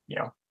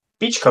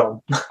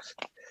beachcomb.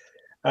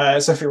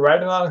 So if you're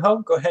riding along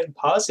home, go ahead and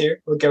pause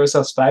here. We'll give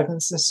ourselves 5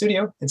 minutes in the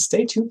studio and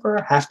stay tuned for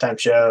our halftime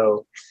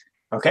show.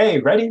 Okay,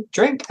 ready,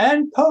 drink,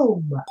 and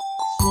poem.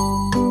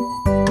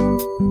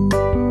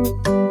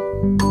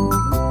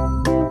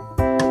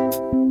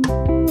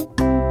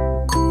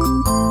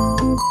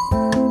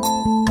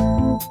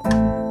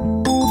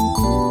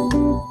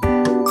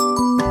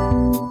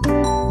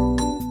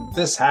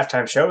 This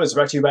halftime show is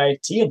brought to you by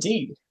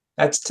T&D.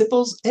 That's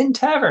Tipples in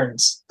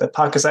Taverns, the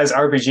pocket-sized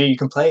RPG you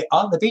can play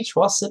on the beach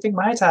while sipping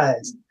Mai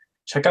Tais.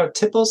 Check out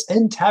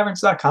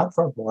tipplesInTaverns.com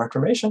for more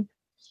information.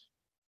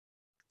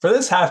 For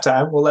this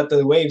halftime, we'll let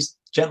the waves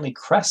gently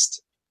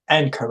crest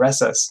and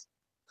caress us.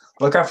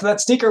 Look out for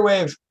that sneaker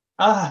wave.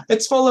 Ah,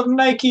 it's full of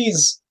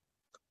Nikes.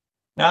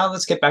 Now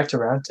let's get back to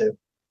round 2.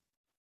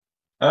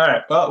 All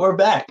right, well, we're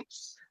back.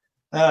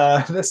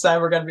 This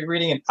time we're going to be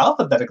reading in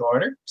alphabetical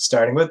order,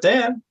 starting with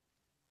Dan.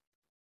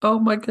 Oh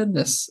my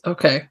goodness.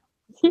 Okay.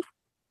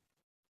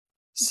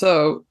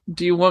 So,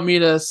 do you want me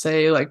to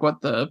say like what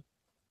the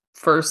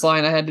first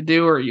line I had to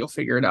do, or you'll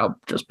figure it out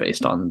just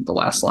based on the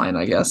last line,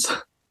 I guess?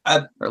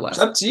 Or last. It's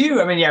up to you.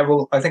 I mean, yeah,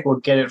 I think we'll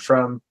get it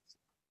from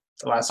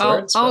the last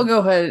words. I'll go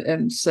ahead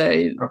and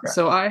say. Okay.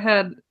 So I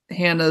had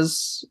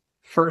Hannah's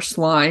first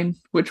line,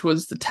 which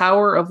was the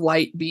Tower of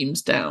Light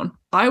beams down.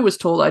 I was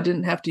told I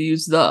didn't have to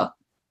use the,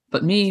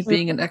 but me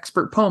being an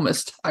expert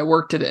poemist, I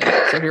worked it in.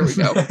 So here we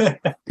go.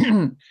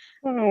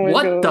 Oh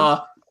What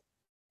God.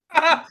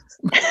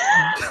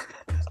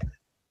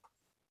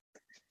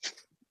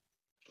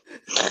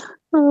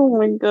 Oh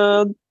my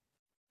God.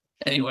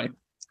 Anyway,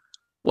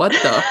 what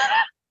the?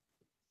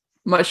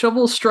 My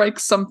shovel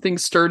strikes something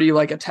sturdy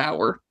like a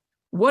tower.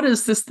 What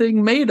is this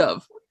thing made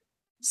of?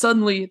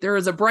 Suddenly, there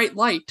is a bright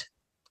light.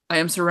 I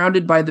am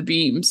surrounded by the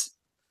beams.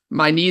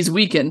 My knees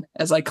weaken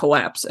as I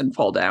collapse and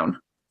fall down.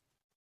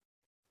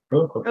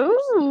 Ooh,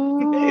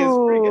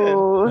 Ooh. pretty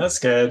good. that's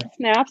good.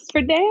 Snaps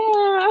for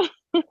Dan.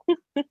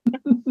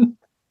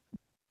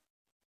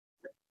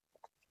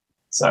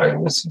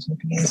 Sorry, this is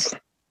looking nice.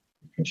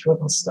 She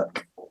wasn't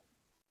stuck.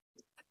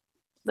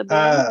 The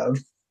band.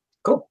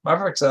 Cool.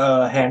 Perfect.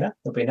 Hannah,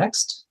 you'll be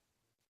next.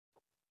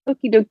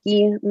 Okie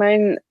dokie.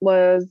 Mine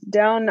was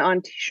down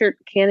on T-shirt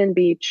Cannon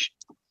Beach.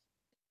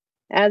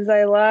 As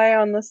I lie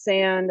on the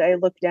sand, I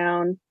look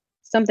down.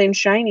 Something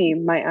shiny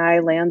my eye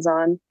lands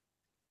on.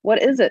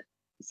 What is it?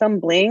 Some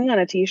bling on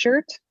a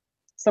T-shirt?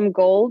 Some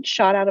gold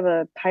shot out of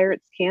a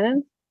pirate's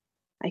cannon?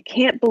 I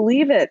can't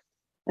believe it.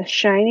 A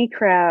shiny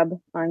crab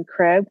on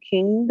Crab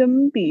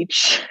Kingdom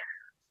Beach.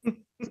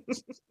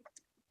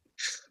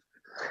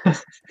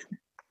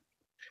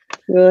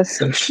 Ugh.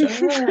 So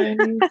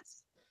shiny.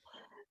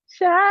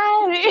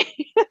 Shiny.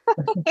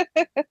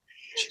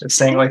 Should have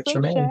sang like So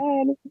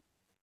Jermaine.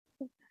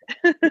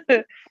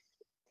 shiny.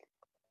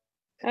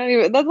 I don't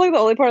even, that's like the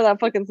only part of that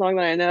fucking song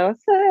that I know.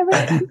 So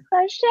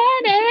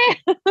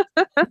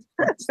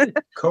shiny.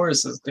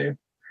 Choruses, dude.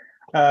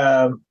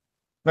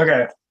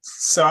 Okay,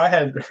 so I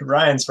had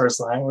Ryan's first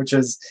line, which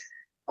is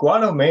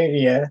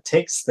Guanomania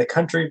takes the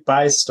country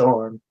by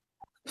storm.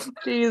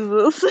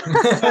 Jesus. So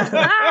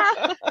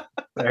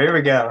here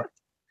we go.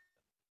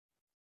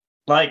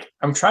 Like,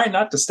 I'm trying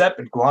not to step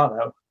in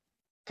guano.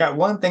 Got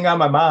one thing on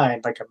my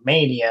mind, like a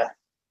mania.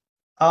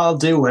 I'll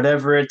do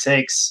whatever it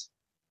takes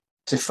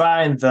to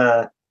find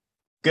the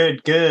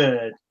good.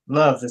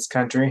 Love this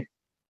country.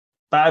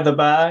 By the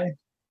by,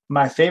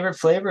 my favorite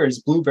flavor is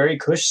Blueberry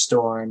Kush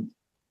Storm.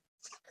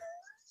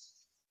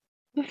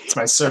 It's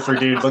my surfer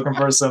dude looking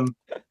for some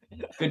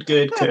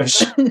good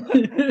Kush In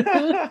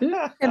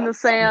the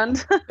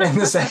sand. in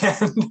the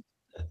sand.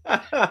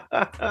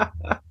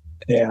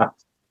 Yeah.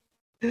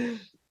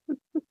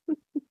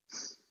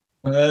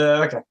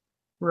 Okay.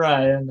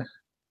 Ryan.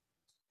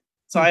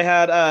 So I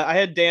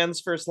had Dan's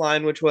first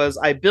line, which was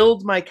 "I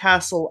build my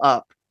castle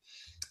up."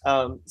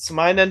 So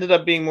mine ended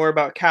up being more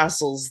about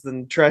castles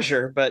than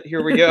treasure, but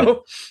here we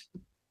go.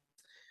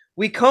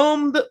 We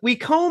comb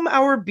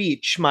our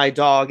beach, my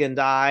dog and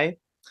I,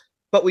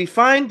 but we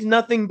find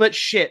nothing but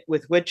shit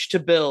with which to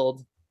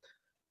build.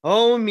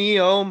 Oh me,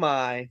 oh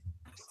my,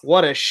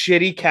 what a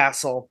shitty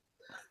castle!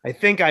 I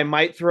think I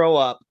might throw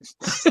up.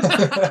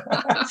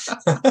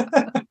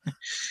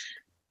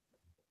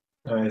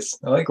 Nice.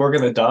 I like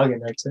working the dog in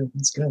there too.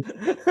 That's good.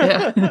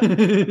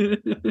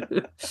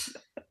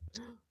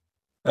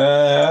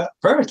 Yeah.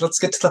 Perfect. Let's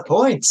get to the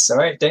points. All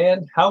right,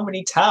 Dan, how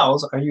many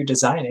towels are you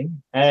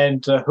designing,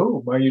 and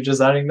whom are you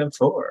designing them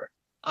for?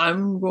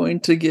 I'm going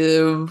to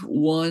give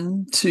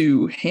one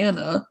to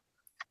Hannah,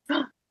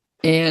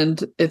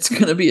 and it's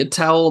going to be a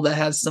towel that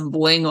has some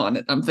bling on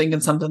it. I'm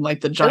thinking something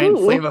like the giant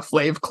Ooh. Flava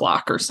Flav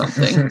clock or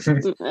something.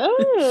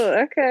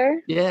 Oh, okay.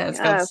 Yeah, it's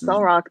got Yes, some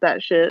I'll rock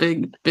that shit.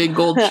 big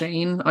gold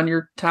chain on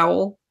your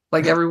towel,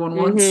 like everyone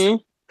wants. Mhm.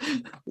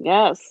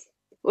 Yes.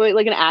 Wait,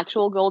 like an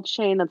actual gold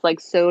chain that's like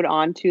sewed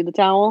onto the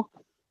towel?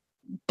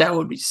 That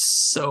would be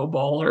so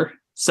baller.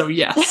 So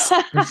yes.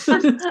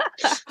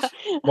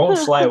 Won't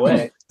fly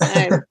away.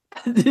 Nice.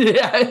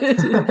 Yeah,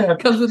 it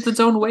comes with its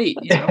own weight,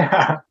 you know?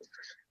 Yeah.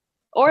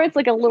 Or it's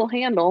like a little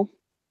handle.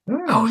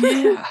 Oh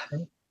yeah.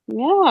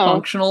 Yeah.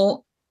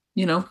 Functional,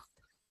 you know.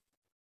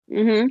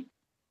 Mm-hmm.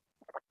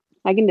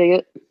 I can dig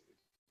it.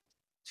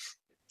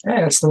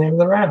 Yeah, that's the name of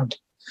the round.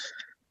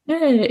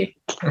 Hey.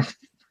 Is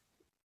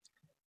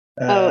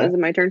it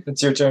my turn?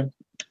 It's your turn.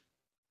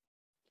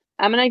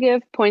 I'm gonna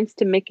give points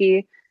to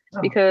Mickey Oh.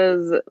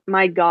 because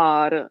my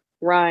God,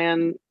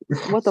 Ryan,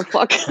 what the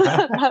fuck?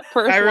 That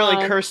first I really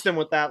line. cursed him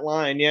with that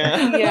line.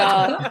 Yeah.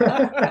 Yeah.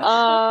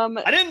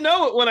 I didn't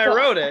know it when I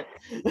wrote it.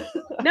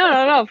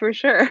 No, for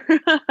sure.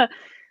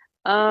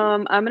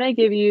 I'm gonna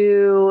give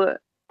you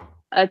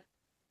a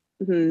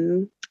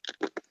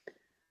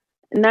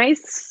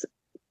nice.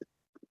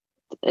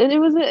 It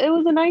was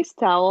a nice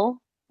towel,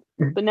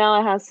 but now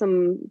it has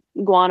some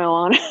guano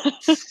on it.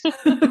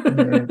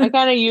 I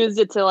kind of used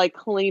it to like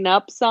clean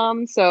up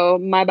some, so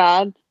my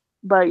bad.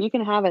 But you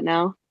can have it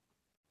now.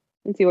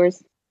 It's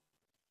yours.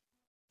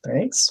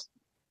 Thanks.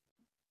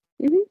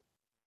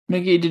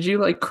 Mickey, did you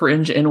like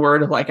cringe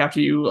inward like after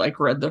you like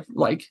read the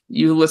like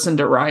you listened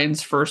to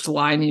Ryan's first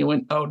line and you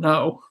went, oh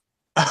no.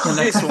 The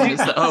next one is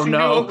the oh You knew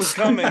no. what was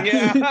coming.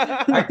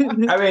 Yeah.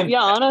 I mean,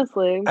 Yeah,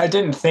 honestly. I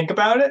didn't think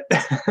about it.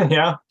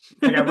 Yeah.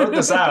 Like I wrote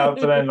this out,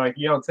 but then like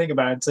you don't think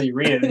about it until you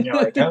read it and you're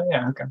like, oh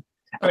yeah, okay.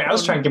 I mean, I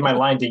was trying to give my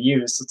line to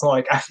you, so it's not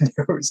like I knew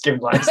it was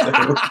giving lines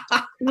to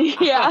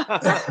Yeah,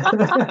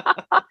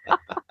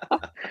 who.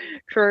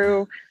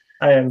 true.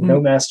 I am no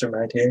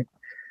mastermind here.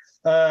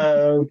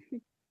 Dang.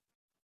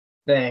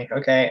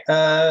 Okay.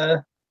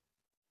 I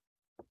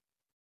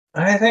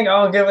think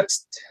I'll give it.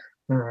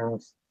 I'll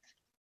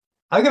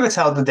give it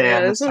to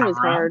Dan. Yeah, this one was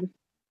time around. hard.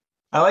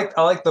 I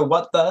like the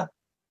what the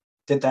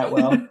did that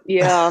well.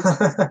 Yeah,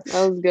 that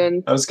was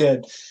good. That was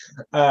good.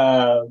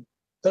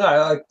 But no,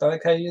 I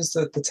like how you used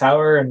the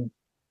tower and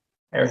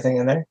everything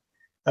in there.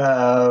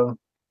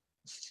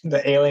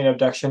 The alien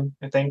abduction,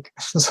 I think,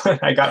 is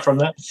what I got from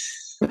that.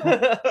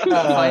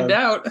 Find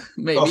out,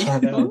 maybe. We'll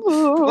find out.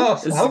 Ooh. Well,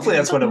 hopefully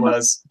that's what it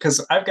was.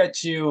 Because I've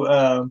got you,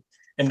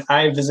 and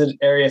I visited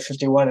Area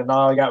 51, and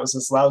all I got was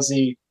this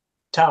lousy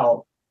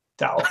towel.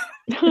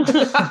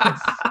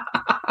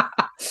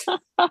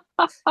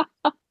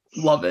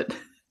 Love it.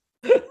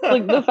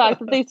 Like the fact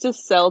that they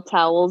just sell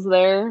towels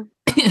there.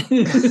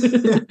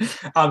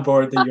 On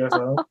board the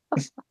UFO.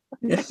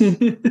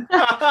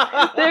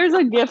 There's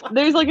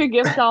like a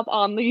gift shop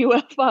on the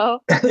UFO.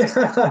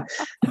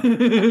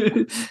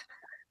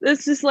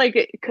 It's just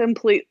like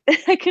complete.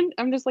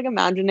 I'm just like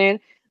imagining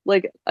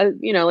like a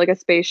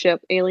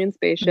spaceship, alien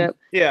spaceship.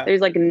 Yeah.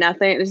 There's like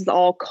nothing. It's just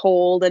all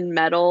cold and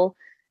metal,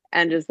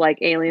 and just like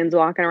aliens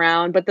walking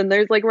around. But then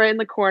there's like right in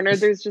the corner,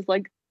 there's just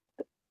like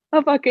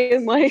a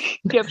fucking like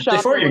gift shop.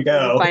 Before you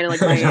go. Finding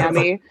like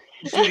Miami.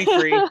 Duty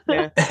free.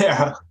 Yeah.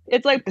 Yeah.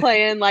 It's like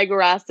playing like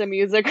Rasta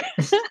music.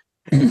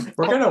 We're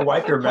gonna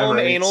wipe your Home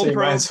memory. anal so you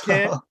might probe as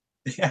well.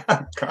 Yeah.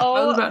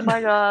 Oh about-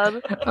 my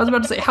God. I was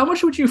about to say, how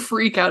much would you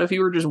freak out if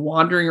you were just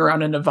wandering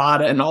around in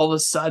Nevada and all of a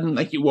sudden,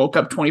 like, you woke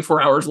up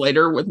 24 hours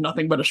later with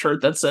nothing but a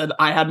shirt that said,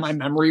 I had my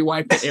memory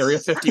wiped at Area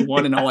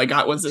 51 and all I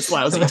got was this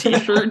lousy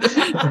t-shirt?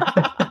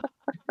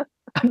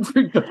 I'd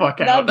freak the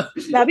fuck out.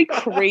 That'd be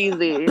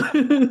crazy.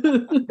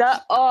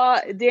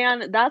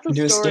 Dan, that's a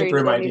Do story. escape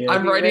room that idea. needs to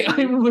I'm be writing,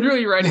 written. I'm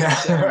literally writing Yeah,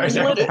 it down right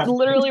now. right.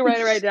 Literally write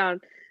it right down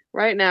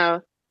right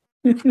now.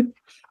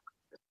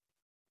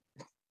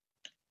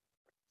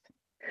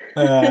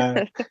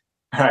 All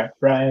right,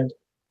 Ryan.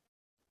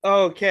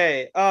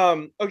 Okay.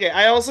 Okay.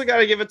 I also got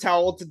to give a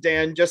towel to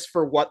Dan just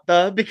for what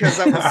the, because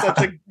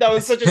that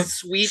was such a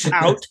sweep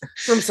out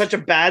from such a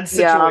bad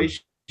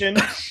situation.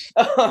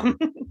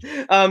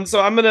 So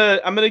I'm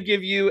gonna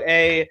give you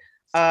a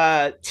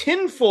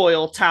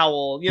tinfoil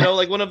towel,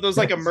 like one of those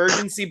like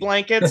emergency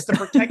blankets to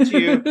protect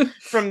you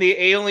from the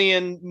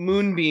alien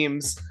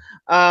moonbeams.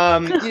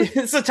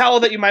 It's a towel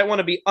that you might want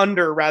to be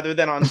under rather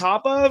than on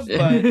top of,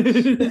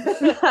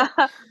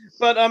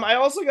 but I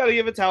also got to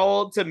give a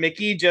towel to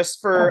Mickey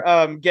just for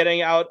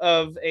getting out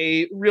of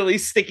a really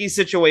sticky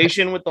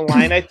situation with the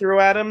line I threw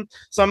at him.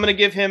 So I'm going to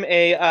give him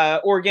a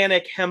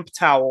organic hemp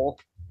towel.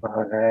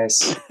 Oh,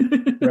 nice.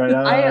 Right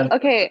on.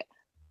 Okay.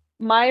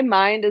 My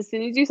mind, as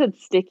soon as you said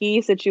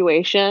sticky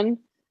situation,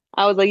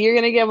 I was like, you're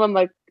gonna give him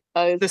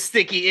The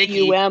sticky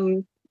icky.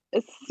 a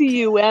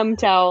CUM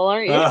towel,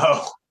 aren't you?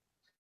 Oh,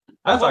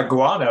 I thought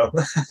guano.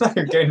 I thought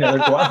you were getting another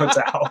guano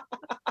towel.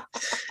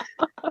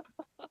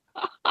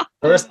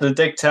 First the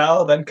dick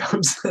towel, then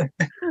comes.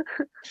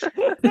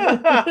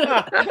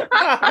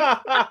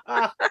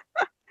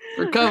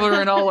 We're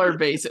covering all our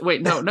bases.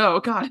 Wait, no,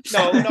 God.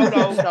 No.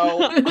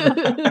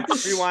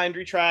 Rewind,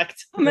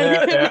 retract.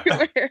 Yeah.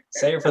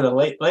 Save it for the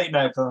late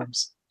night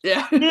films.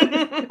 Yeah.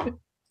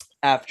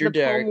 After The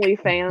dark. Homely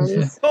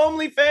fans.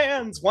 Homely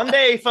fans. One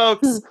day,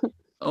 folks.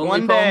 Only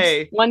One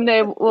day. One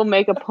day we'll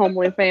make a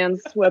Pomely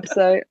fans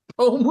website.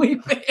 Only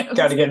fans.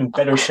 Got to get in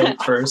better shape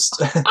first.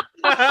 Well,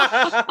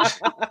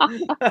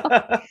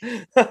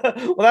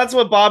 that's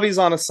what Bobby's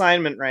on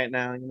assignment right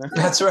now.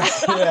 That's right.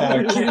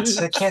 Yeah,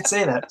 I can't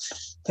say that.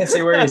 Can't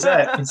say where he's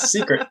at. It's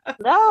secret.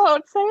 No,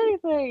 don't say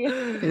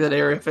anything. He's at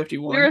Area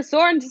 51. You're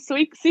sworn to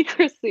sweet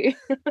secrecy.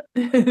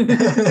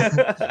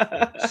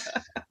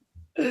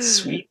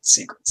 Sweet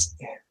secrets.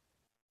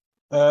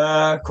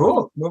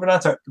 Cool. Moving on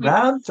to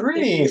round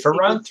 3. For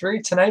round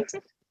 3 tonight,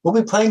 we'll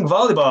be playing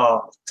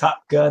volleyball,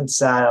 Top Gun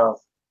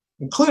style,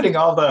 including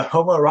all the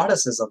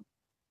homoeroticism.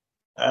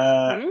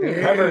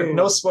 However,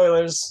 no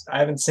spoilers. I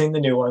haven't seen the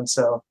new one,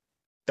 so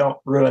don't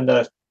ruin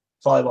the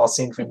volleyball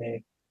scene for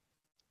me.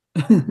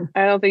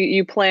 I don't think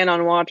you plan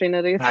on watching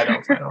it either. I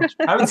don't plan on.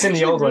 I haven't seen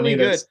the old one really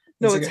either. good.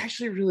 No, it's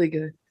actually really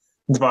good.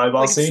 The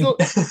volleyball scene.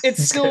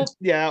 It's still good.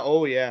 yeah.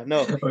 Oh yeah. No,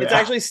 Oh, it's yeah.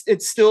 actually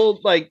it's still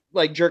like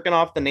jerking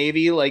off the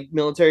Navy, like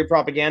military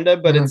propaganda,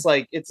 but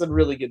Mhm. it's a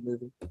really good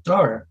movie.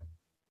 All right.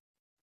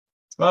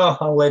 Well,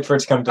 I'll wait for it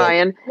to come to.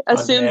 Ryan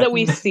assume that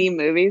we demand. see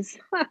movies.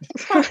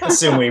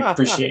 Assume we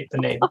appreciate the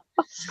name.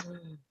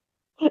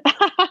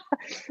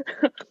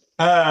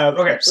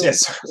 Okay, so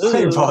yes,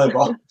 playing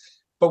volleyball.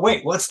 But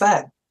wait, what's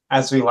that?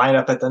 As we line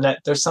up at the net,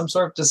 there's some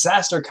sort of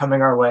disaster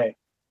coming our way.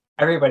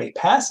 Everybody,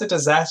 pass the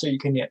disaster you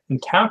can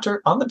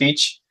encounter on the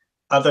beach,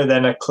 other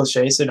than a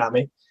cliche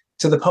tsunami,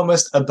 to the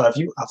poemist above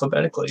you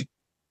alphabetically.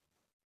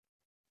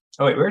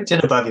 Oh wait, where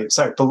did above you?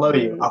 Sorry, below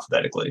you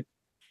alphabetically.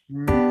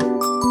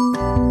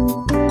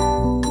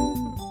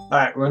 All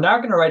right, we're now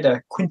going to write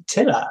a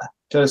quintilla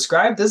to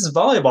describe this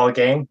volleyball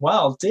game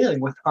while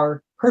dealing with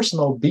our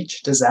personal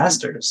beach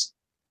disasters.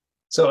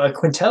 So a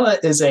quintilla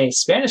is a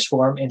Spanish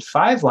form in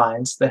 5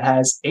 lines that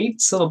has 8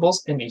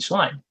 syllables in each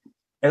line.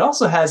 It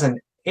also has an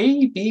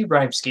A-B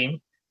rhyme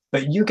scheme,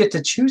 but you get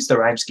to choose the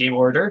rhyme scheme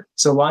order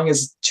so long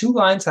as 2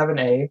 lines have an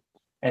A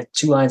and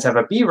 2 lines have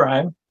a B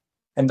rhyme,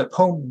 and the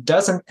poem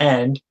doesn't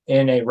end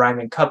in a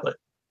rhyming couplet.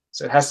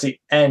 So it has to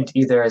end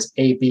either as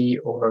A-B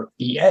or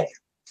B-A.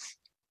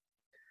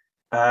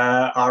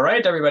 All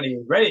right, everybody,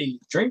 ready,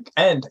 drink,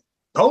 and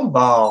poem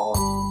ball.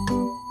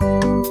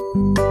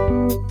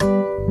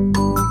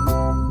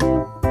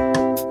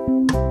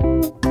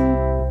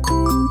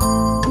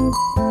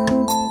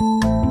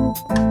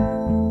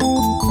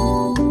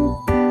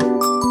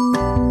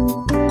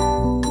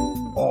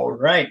 All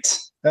right,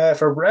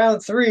 for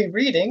round 3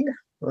 reading,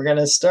 we're going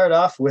to start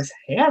off with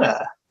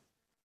Hannah.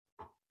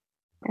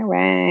 All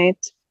right.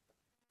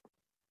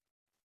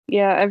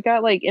 Yeah, I've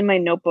got like in my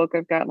notebook,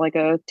 I've got like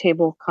a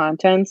table of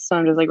contents. So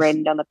I'm just like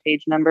writing down the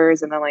page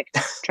numbers and then like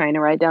trying to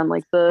write down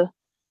like the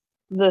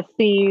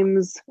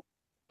themes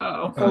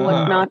Oh. or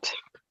whatnot.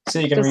 So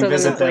you can Just so that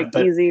revisit it's, them, like,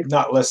 but easy.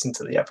 not listen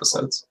to the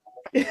episodes.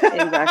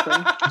 Exactly.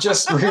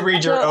 Just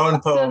reread your own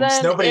poems,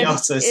 then nobody if,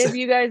 else's. If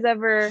you guys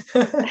ever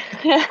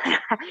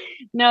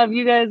now, if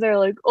you guys are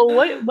like, oh,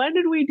 when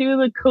did we do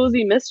the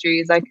cozy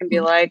mysteries? I can be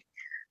like,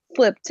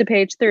 flip to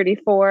page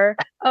 34.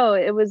 Oh,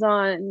 it was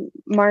on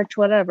March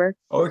whatever.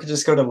 Or we could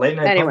just go to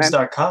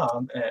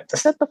latenightpoems.com and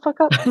Shut the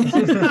fuck up.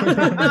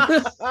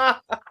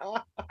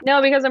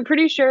 No, because I'm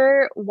pretty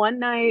sure one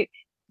night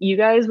you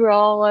guys were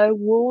all like,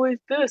 what is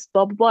this?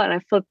 Blah, blah, blah. And I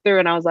flipped through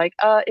and I was like,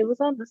 it was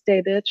on this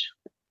day, bitch.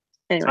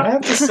 Anyway. I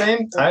have the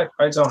same. I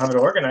don't have it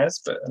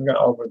organized, but I've got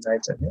all the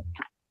nights in here.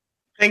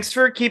 Thanks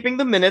for keeping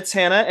the minutes,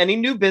 Hannah. Any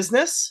new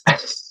business?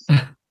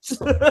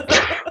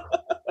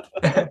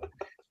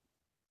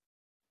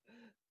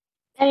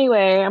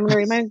 Anyway, I'm gonna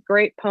read my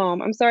great poem.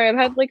 I'm sorry, I've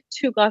had like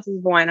 2 glasses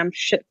of wine. I'm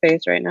shit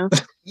faced right now.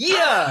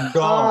 Yeah,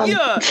 Gone.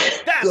 yeah,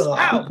 that's Gone.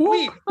 how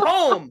we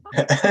poem.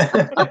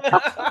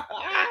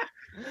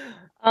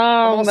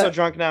 I'm also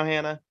drunk now,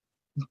 Hannah.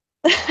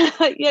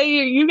 Yeah,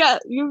 you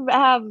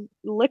have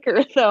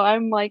liquor though.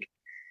 I'm like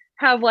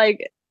have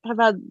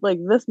had like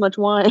this much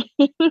wine.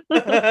 We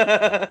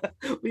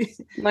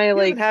My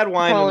like haven't had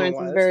wine in a tolerance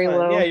while. is It's very fine.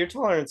 low. Yeah, your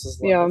tolerance is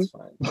low. Yeah. It's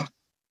fine.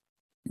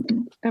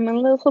 I'm a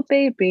little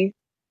baby.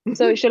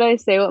 So should I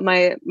say what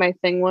my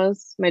thing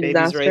was? My Babies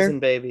disaster? raising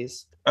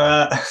babies.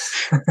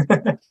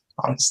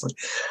 Honestly,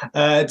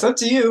 it's up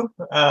to you.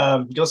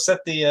 You'll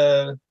set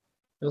the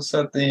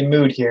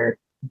mood here.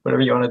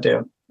 Whatever you want to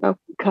do. Oh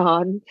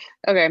God.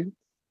 Okay.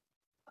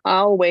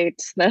 I'll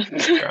wait then.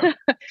 Sure.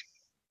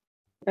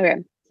 Okay.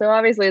 So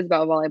obviously it's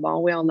about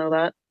volleyball. We all know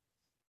that.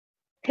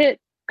 Hit,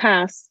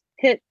 pass,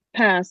 hit,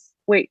 pass.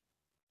 Wait,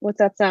 what's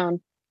that sound?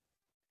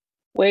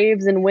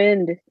 Waves and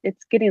wind.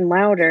 It's getting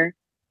louder.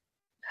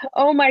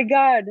 Oh my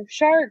God,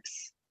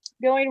 sharks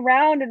going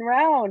round and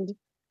round.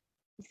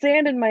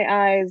 Sand in my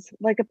eyes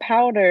like a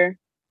powder.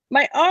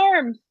 My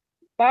arm,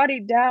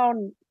 body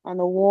down on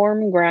the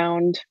warm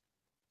ground.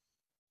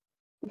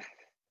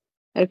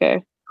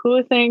 Okay,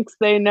 who thinks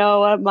they know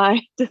what my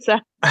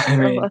disaster I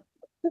mean, was?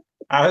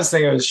 I was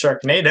thinking it was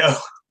Sharknado.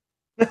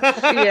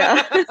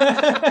 Yeah.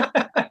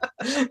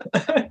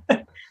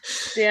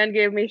 Dan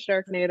gave me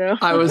Sharknado.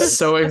 I was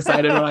so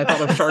excited when I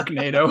thought of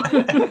Sharknado.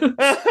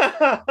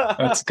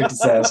 That's a good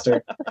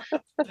disaster.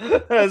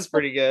 That's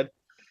pretty good.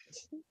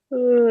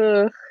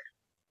 Ugh.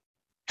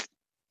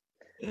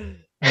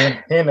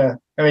 Hannah,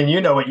 I mean, you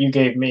know what you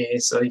gave me,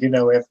 so you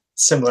know we have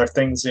similar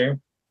things here.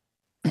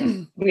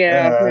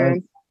 Yeah.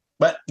 Man.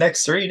 But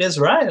next read is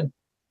Ryan.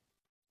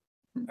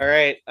 All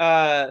right.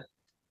 All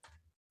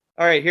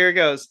right, here it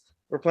goes.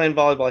 We're playing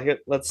volleyball. Here,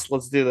 let's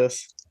do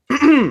this.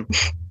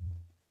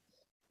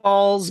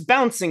 Balls,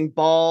 bouncing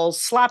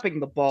balls, slapping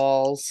the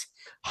balls.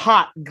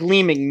 Hot,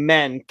 gleaming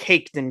men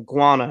caked in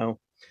guano.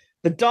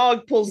 The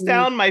dog pulls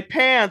down my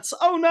pants.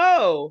 Oh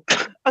no!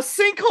 A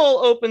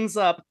sinkhole opens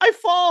up. I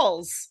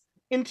falls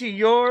into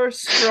your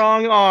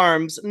strong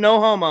arms. No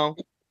homo.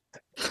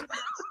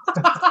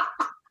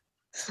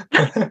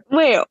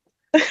 Wait.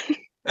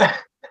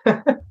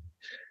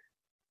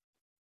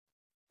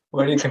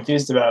 What are you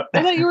confused about?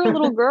 I thought you were a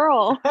little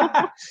girl.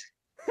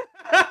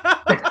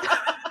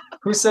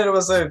 Who said it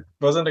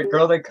wasn't a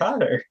girl that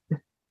caught her?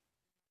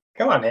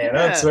 Come on, Hannah. Yeah.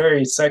 That's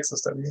very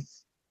sexist of you.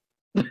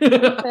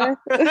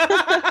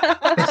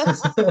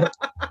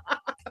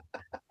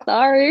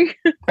 Sorry.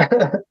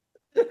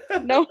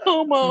 No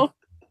homo.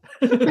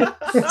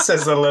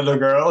 Says the little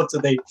girl to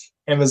the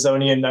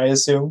Amazonian, I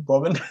assume,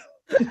 woman.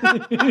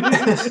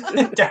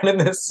 Down in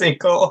the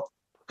sinkhole.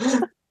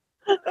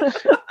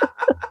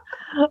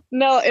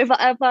 No, if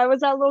I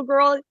was that little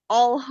girl,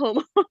 all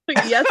homo.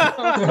 Yes,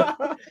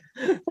 homo.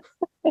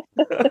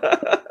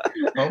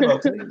 Homo,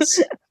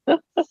 please.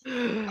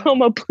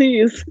 Homo,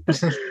 please.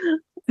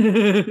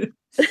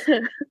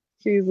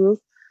 Jesus.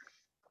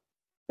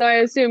 So I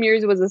assume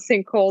yours was a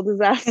sinkhole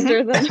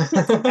disaster then.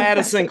 I had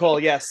a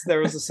sinkhole. Yes, there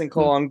was a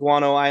sinkhole on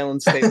Guano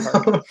Island State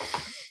Park.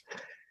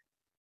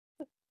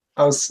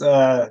 I was,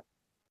 well,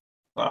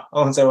 I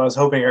won't say what I was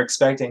hoping or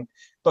expecting.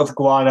 Both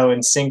guano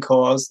and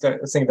sinkhole. I was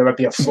thinking there might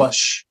be a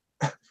flush.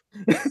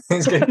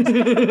 He's getting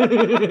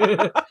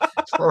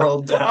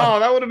rolled down. Oh,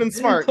 that would have been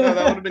smart. No,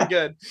 that would have been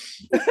good.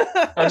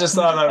 I just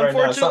thought of that right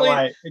now. It's not Unfortunately,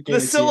 why I gave the it to you.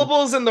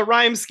 syllables and the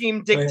rhyme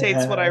scheme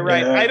dictates what I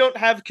write. Yeah. I don't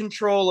have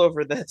control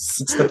over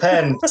this. It's the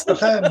pen. It's the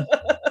pen.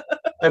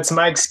 That's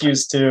my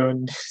excuse too.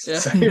 And Yeah.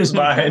 so here's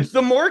mine.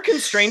 The more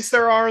constraints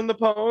there are in the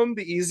poem,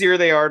 the easier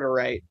they are to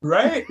write.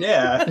 Right?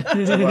 Yeah.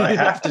 So, well, I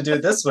have to do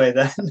it this way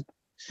then.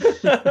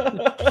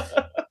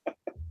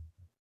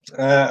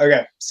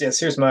 Okay. So yes,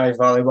 here's my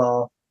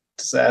volleyball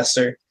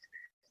disaster.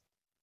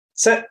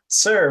 Set,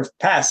 serve,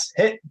 pass,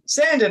 hit,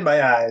 sand in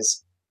my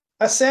eyes.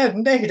 A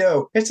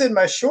sandnado, it's in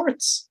my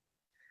shorts.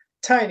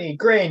 Tiny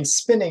grain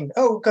spinning,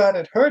 oh god,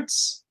 it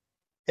hurts.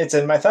 It's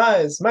in my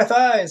thighs, my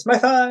thighs, my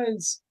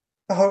thighs.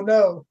 Oh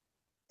no.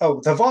 Oh,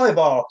 the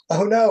volleyball.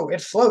 Oh no,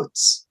 it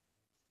floats.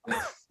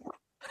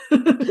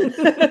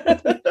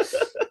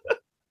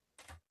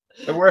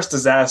 The worst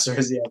disaster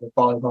is, yeah, the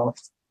volleyball.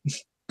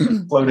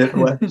 Floated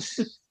away.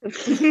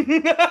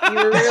 You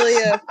were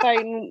really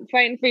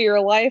fighting for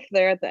your life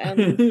there at the end.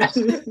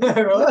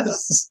 It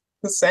was.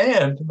 The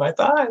sand, my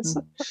thighs.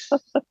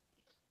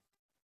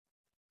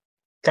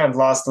 Kind of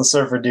lost the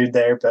surfer dude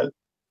there, but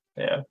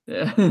yeah.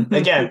 Yeah.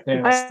 Again,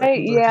 you know,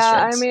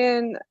 I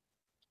mean,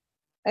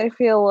 I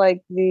feel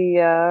like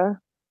the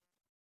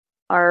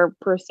our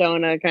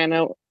persona kind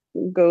of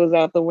goes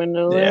out the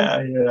window there.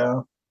 yeah, you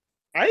know.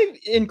 I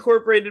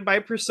incorporated my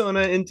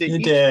persona into You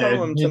each did.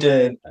 poem. You tonight.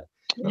 did.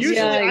 Usually,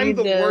 Yeah, I'm you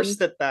the did.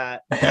 worst at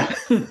that. Yeah.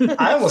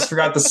 I almost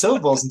forgot the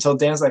syllables until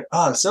Dan's like,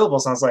 oh, the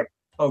syllables. And I was like,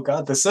 oh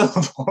god, the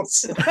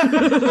syllables.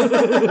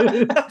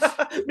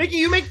 Mickey,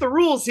 you make the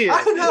rules here.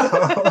 I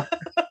know.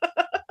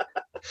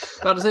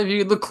 About to say, if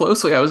you look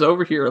closely, I was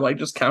over here, like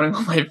just counting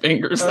on my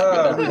fingers.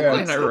 Oh, Every yeah.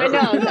 line I I wrote.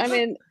 know. I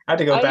mean, I had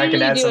to go I back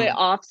and usually add do some it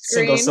off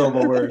single screen.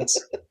 syllable words.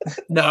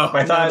 No,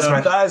 My thighs, no.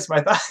 my thighs,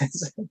 my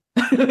thighs.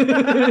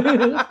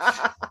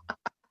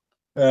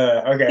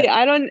 Okay. Yeah,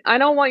 I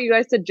don't want you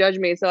guys to judge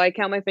me, so I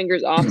count my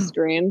fingers off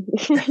screen.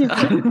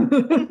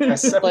 I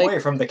step Like- away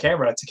from the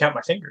camera to count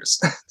my fingers.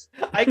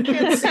 I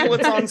can't see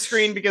what's on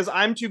screen because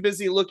I'm too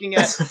busy looking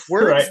at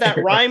words Right. that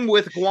rhyme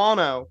with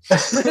guano.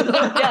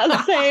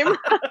 Yeah, same.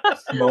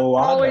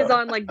 Moana. Always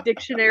on like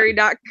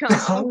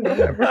dictionary.com,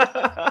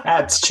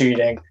 That's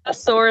cheating.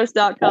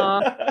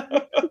 thesaurus.com. All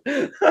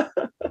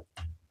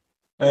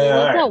What's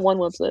right. that one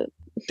website?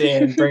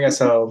 Dan, bring us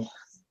home.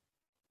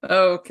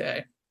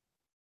 Okay.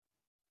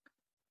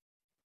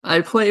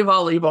 I play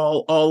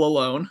volleyball all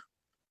alone.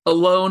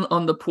 Alone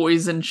on the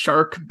poison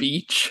shark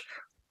beach.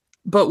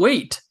 But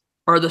wait,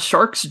 are the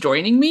sharks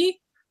joining me?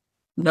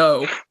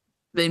 No.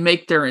 They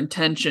make their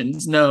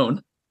intentions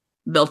known.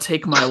 They'll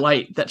take my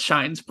light that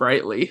shines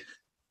brightly.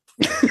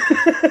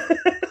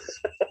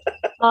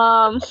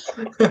 Oh.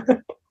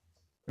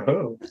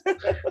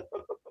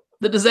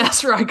 The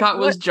disaster I got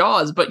was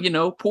Jaws, but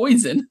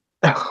poison.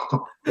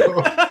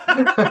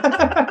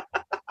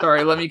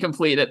 Sorry, let me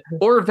complete it.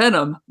 Or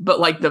Venom, but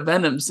like the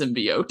Venom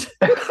symbiote.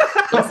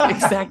 That's the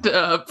exact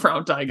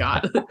prompt I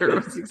got. Or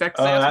was the exact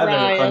Oh, that'd been a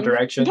fun Ryan.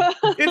 direction.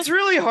 It's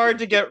really hard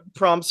to get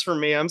prompts from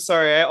me. I'm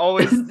sorry. I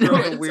always throw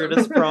the It's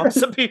weirdest okay.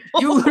 prompts at people.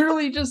 You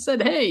literally just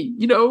said, hey,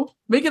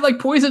 make it like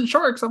poison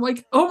sharks. I'm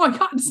like, oh my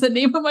god, it's the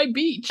name of my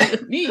beach.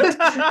 Neat. It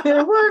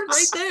Right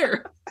works.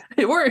 there.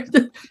 It worked.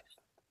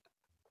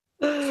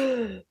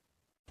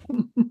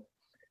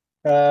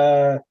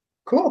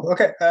 Cool.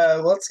 Okay.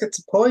 Well, let's get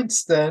to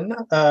points then.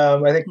 I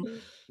think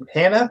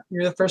Hannah,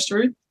 you're the first to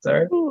read.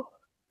 Sorry.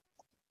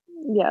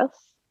 Yes.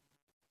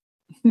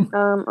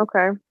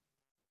 Okay.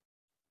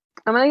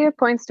 I'm gonna give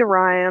points to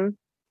Ryan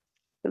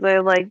because I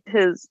liked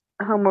his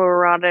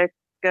homoerotic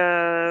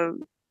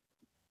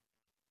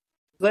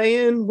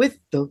Playing with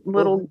the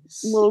little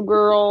boys.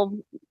 girl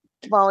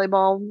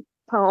volleyball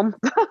poem.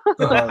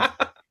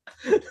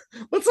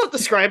 Let's not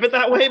describe it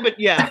that way, but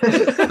yeah.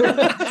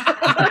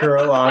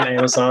 Girl on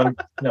Amazon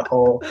in a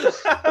hole.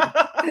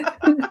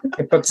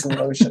 It puts some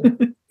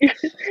lotion.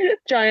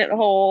 Giant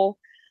hole.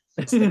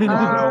 It's the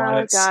guano on Oh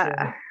its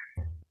god.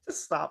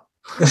 Just stop.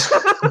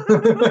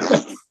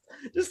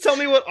 Just tell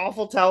me what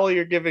awful towel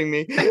you're giving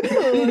me.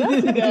 Ooh,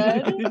 that's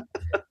good.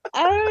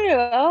 I don't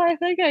know. I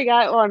think I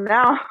got one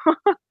now.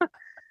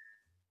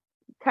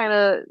 Kind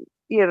of,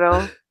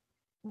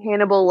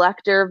 Hannibal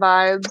Lecter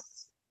vibes.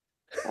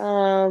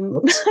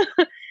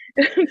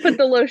 Put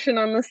the lotion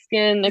on the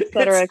skin,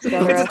 etc., It's a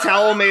etc.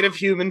 towel made of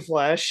human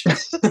flesh.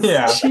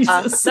 Yeah.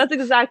 Jesus. That's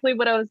exactly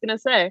what I was gonna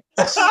say.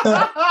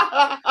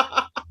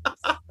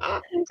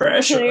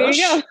 Fresh. There rush.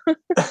 you go.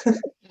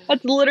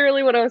 That's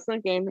literally what I was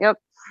thinking. Yep.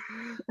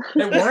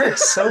 It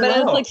works so But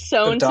well. it's like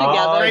sewn The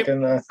dog together.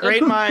 and the...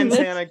 Great minds,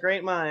 Hannah.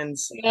 Great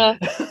minds. Yeah.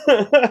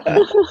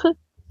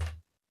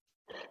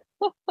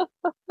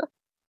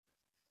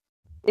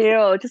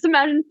 Ew, just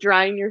imagine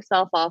drying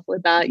yourself off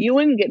with that. You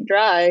wouldn't get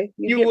dry.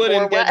 You'd You get more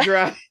wouldn't get wet.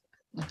 dry.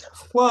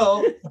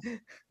 Well,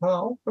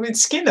 I mean,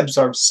 skin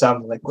absorbs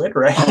some liquid,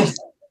 right?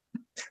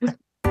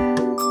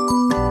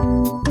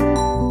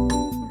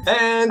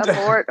 And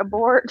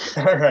Abort.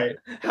 all right,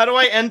 How do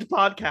I end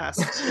podcast?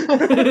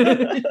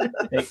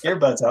 take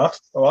earbuds off,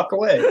 walk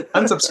away,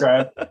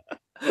 unsubscribe.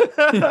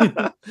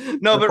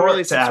 No, but Report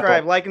really to subscribe,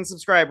 Apple. like and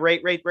subscribe,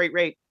 rate.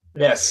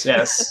 Yes. 2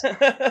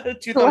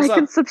 thumbs Like up.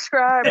 and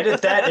subscribe.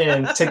 Edit that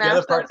in. Take the Smash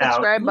other part that out.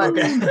 subscribe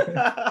button.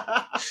 Okay.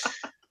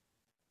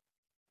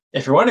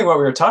 If you're wondering what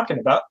we were talking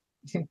about,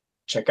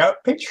 check out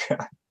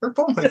Patreon for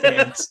Bowling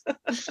games.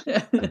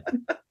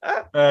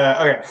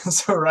 Okay,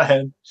 so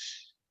Ryan.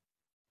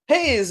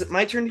 Hey, is it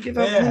my turn to give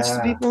out points to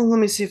Yeah. people? Let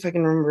me see if I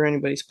can remember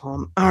anybody's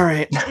poem. All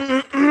right.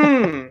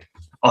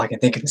 All I can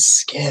think of is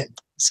skin.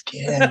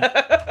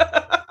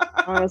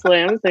 Honestly,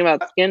 I'm just thinking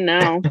about skin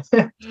now.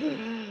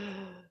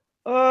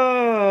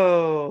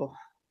 Oh.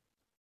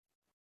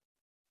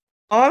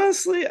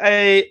 Honestly,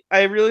 I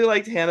really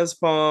liked Hannah's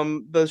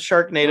poem. The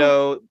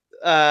Sharknado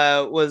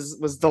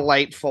was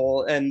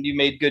delightful, and you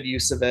made good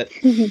use of it.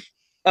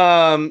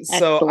 So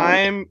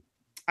Excellent.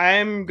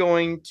 I'm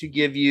going to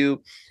give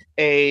you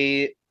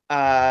a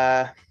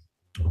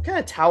what kind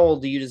of towel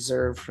do you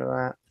deserve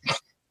for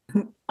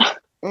that?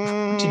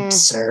 What do you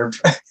deserve?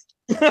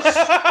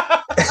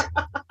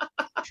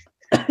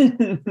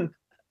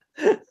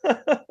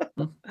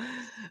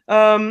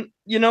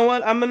 You know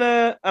what? I'm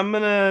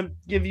gonna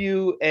give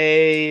you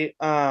a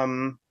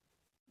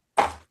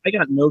I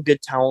got no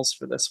good towels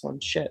for this one.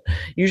 Shit.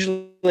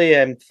 Usually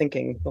I'm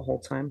thinking the whole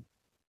time.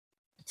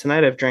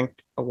 Tonight I've drank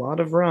a lot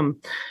of rum.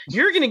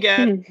 You're gonna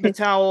get the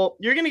towel.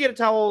 You're gonna get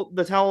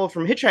the towel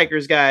from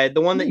Hitchhiker's Guide,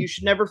 the one that you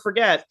should never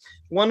forget.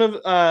 One of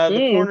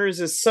the corners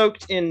is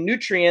soaked in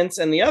nutrients,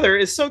 and the other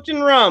is soaked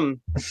in rum.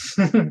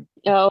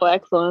 Oh,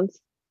 excellent.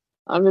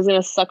 I'm just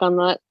gonna suck on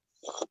that.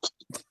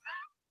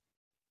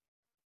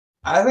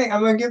 I think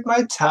I'm gonna give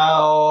my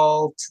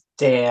towel to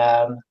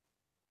Dan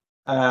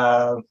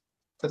for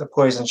the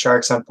poison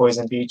sharks on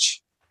Poison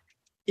Beach.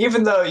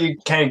 Even though you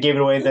kind of gave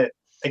it away that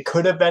it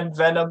could have been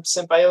Venom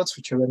symbiotes,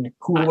 which would have been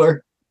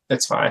cooler,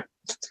 it's fine.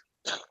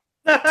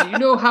 Do you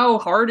know how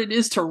hard it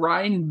is to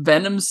rhyme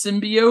Venom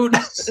symbiote?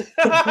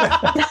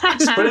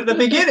 Just put it at the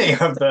beginning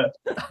of the.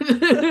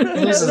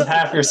 It uses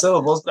half your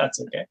syllables. That's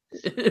okay.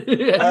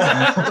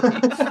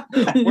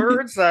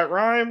 Words that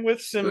rhyme with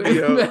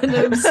symbiote.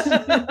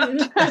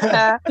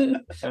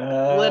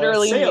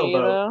 Literally me,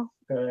 sailboat.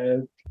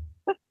 though.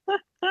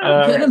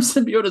 Venom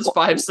symbiote is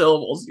 5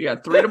 syllables. You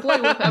got 3 to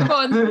play with. Have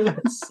fun.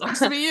 Sucks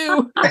to be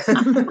you.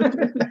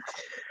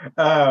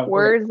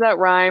 Words that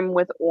rhyme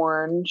with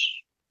orange.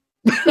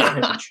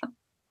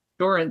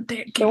 Doran.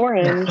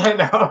 Orange. I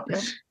know.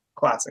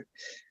 Classic.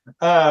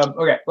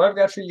 Okay, what I've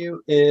got for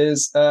you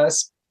is a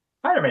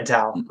Spider-Man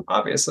towel,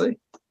 obviously.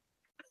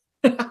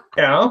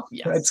 Yes.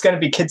 It's going to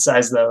be kid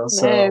size though,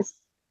 so Nice.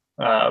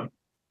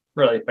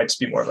 really it might just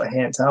be more of a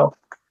hand towel.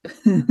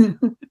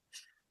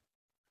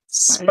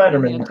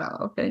 Spider-Man.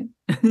 Okay.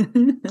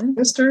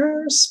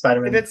 Mr.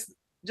 Spider-Man. If it's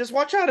just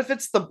watch out if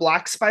it's the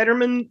black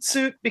Spider-Man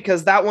suit,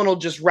 because that one will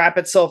just wrap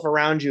itself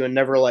around you and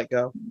never let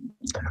go.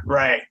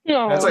 Right.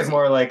 Oh, That's like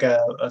more like a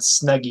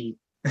snuggie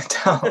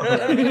towel.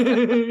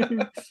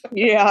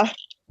 yeah.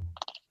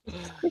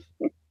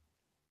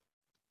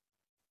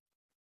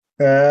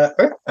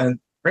 And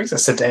brings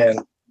us to Dan.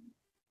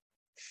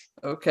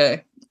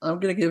 Okay. I'm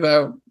going to give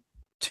out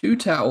 2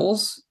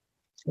 towels.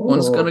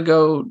 One's Ooh. going to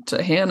go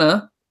to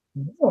Hannah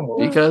Ooh.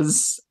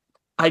 because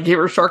I gave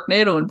her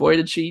Sharknado and boy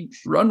did she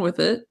run with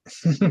it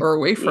or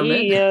away from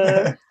it.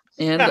 Yeah.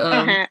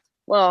 And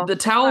Well, the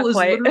towel not is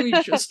quite. literally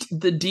just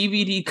the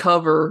DVD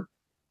cover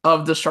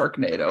of the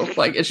Sharknado.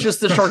 Like it's just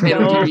the Sharknado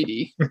No.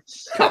 DVD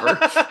cover.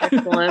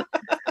 Excellent.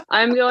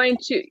 I'm going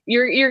to.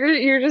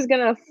 You're just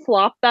gonna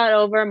flop that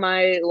over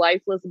my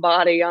lifeless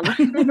body on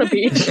the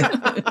beach.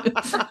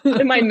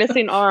 And my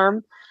missing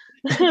arm.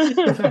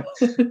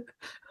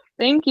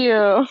 Thank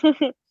you.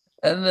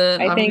 And then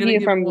I I'm thank gonna you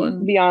give from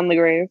one. beyond the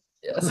grave.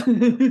 Yes.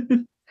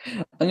 I'm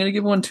gonna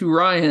give one to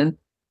Ryan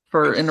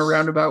for, in a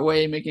roundabout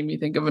way, making me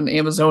think of an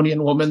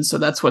Amazonian woman. So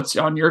that's what's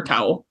on your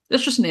towel.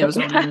 It's just an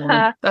Amazonian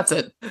woman. That's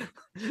it.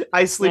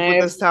 I sleep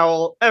with this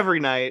towel every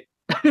night.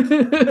 You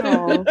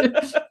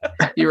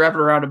wrap it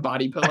around a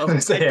body pillow. I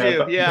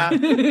do, yeah.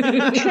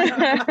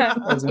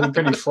 It's been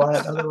pretty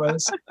flat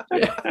otherwise.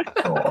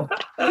 Oh.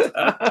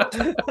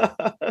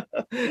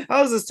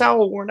 How is this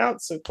towel worn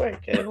out so quick?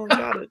 I only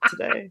got it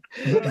today.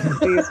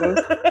 Jesus.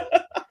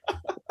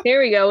 Here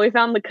we go. We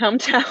found the cum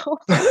towel.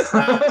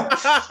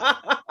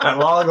 At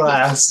long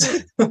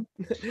last. The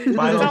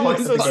Final towel's point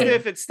so of the game.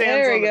 stiff it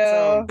stands There on we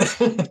go.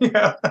 its own.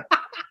 Yeah.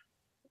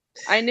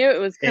 I knew it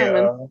was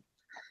coming.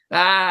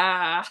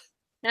 Ah,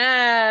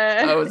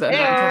 Ah, was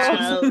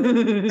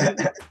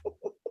that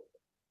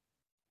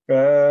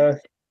ew.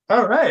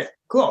 All right,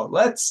 cool.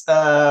 Let's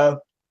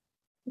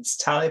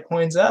tally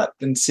points up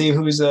and see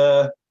who's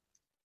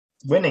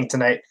winning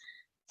tonight.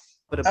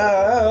 Bringing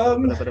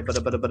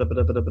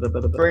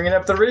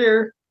up the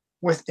rear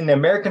with an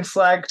American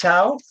flag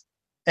towel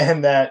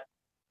and that.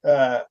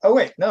 Oh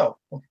wait, no.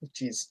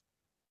 Jeez,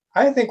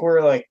 I think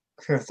we're like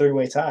a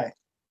three-way tie.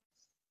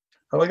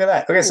 Oh, look at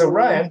that. Okay, so Ooh.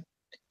 Ryan,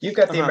 you've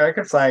got the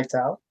American flag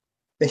towel,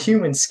 the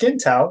human skin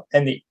towel,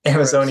 and the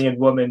Amazonian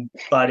woman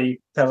body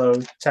pillow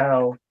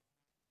towel.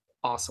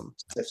 Awesome.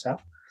 Stiff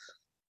towel.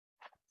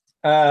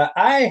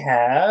 I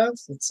have.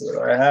 Let's see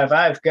what I have.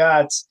 I've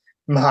got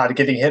Mod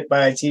getting hit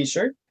by a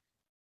t-shirt.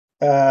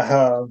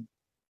 The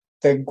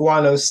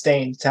guano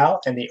stained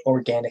towel and the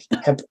organic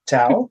hemp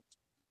towel.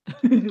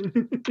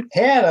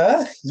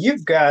 Hannah,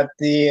 you've got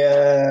the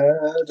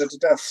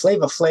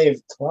Flava Flav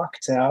clock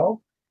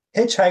towel,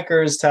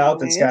 Hitchhiker's towel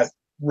that's got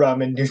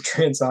rum and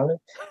nutrients on it,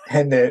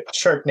 and the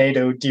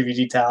Sharknado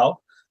DVD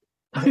towel.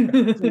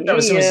 That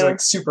was Yeah.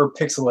 like super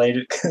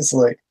pixelated because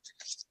like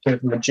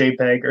from a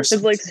JPEG or It's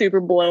something. like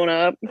super blown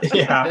up.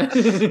 Yeah,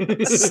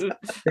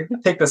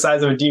 take the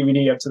size of a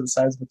DVD up to the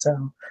size of a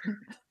towel.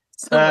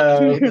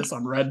 Somebody made this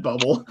on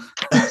Redbubble.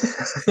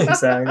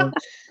 Exactly.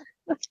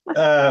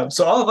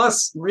 So all of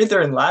us we're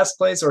either in last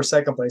place or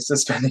second place,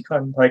 just depending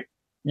on like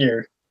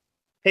your.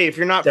 Hey, if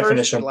you're not Definition.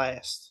 first, you're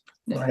last.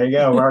 There you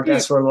go. Our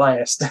guess we're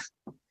last.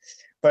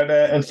 But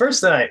and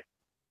first tonight,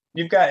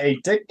 you've got a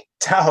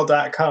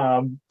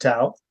dicktowel.com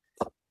towel,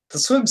 the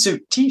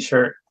swimsuit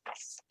T-shirt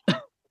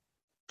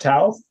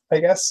towel, I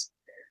guess.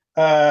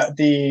 I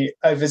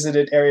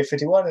visited Area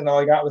 51 and all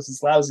I got was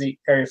this lousy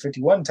Area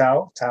 51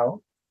 towel,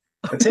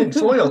 the tin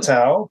foil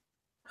towel,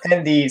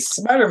 and the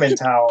Spider-Man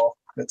towel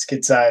that's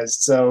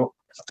kid-sized. So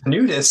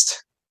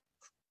nudist,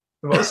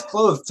 the most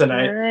clothed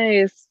tonight.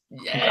 Nice.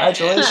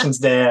 Congratulations,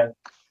 Dan.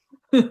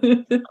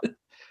 Ooh.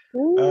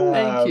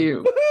 Thank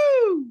you.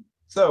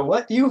 So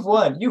what you've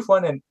won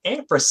an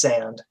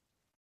ampersand.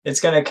 It's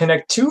going to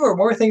connect two or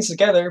more things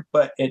together,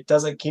 but it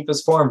doesn't keep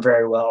its form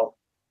very well.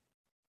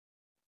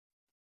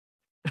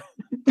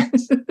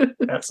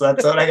 That's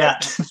what I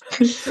got.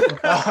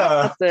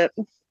 That's it.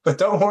 But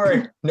don't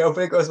worry,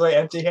 nobody goes away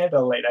empty-handed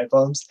on late night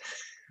bums.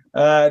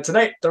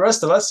 Tonight, the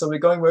rest of us will be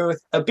going away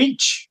with a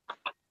beach.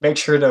 Make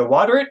sure to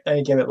water it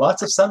and give it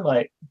lots of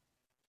sunlight.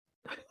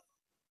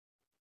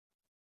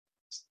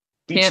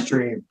 Beach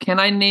dream, Can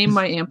I name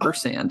my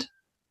ampersand?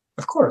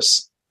 of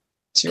course.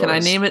 It's Can I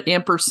yours. name it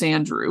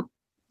Ampersandrew?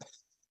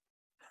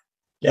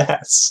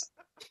 Yes.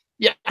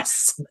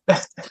 Yes.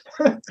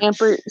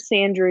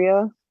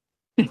 Ampersandria.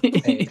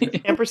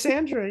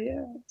 Ampersandra,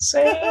 yeah.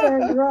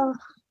 Sandra.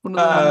 One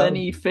of the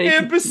many fake.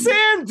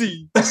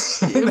 Ampersandy.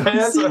 That's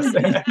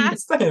what I'm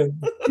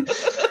saying.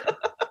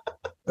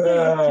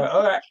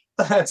 All right,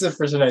 that's it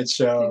for tonight's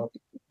show.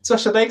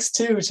 Special thanks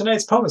to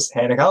tonight's post,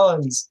 Hannah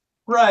Collins,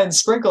 Ryan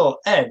Sprinkle,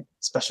 and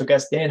special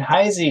guest Dan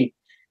Heisey.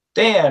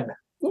 Dan,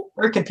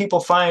 where can people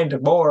find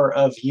more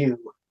of you?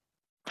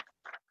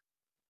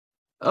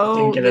 Oh,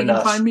 Didn't get they can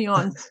enough. find me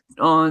on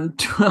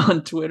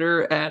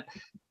Twitter at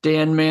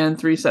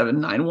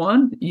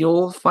DanMan3791.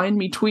 You'll find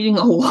me tweeting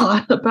a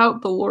lot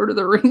about the Lord of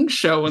the Rings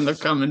show in the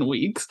coming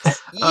weeks.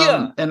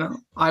 And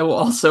I will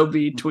also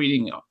be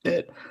tweeting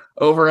it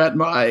over at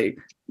my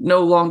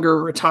no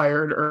longer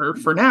retired, or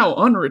for now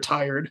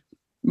unretired,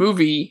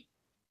 movie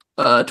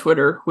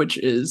Twitter, which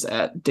is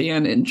at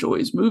Dan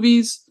Enjoys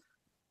Movies.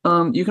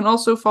 You can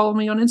also follow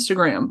me on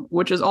Instagram,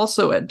 which is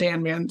also at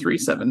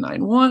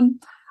DanMan3791.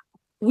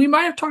 We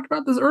might have talked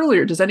about this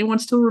earlier. Does anyone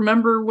still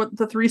remember what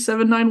the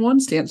 3791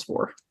 stands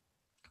for?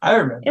 I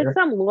remember. It's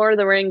some Lord of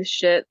the Rings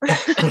shit.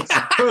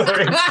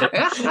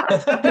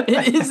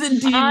 It is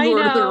indeed I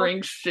Lord of the know.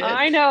 Rings shit.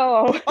 I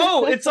know.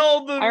 Oh, it's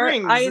all the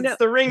rings. I know. It's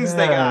the rings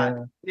they got.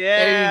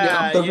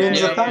 Yeah. There you go. The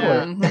rings of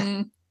power.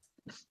 Mhm.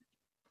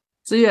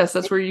 So yes,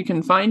 that's where you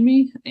can find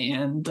me.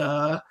 And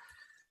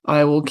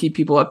I will keep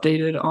people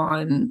updated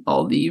on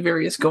all the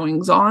various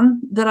goings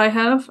on that I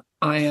have.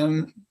 I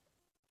am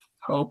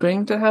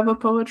hoping to have a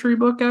poetry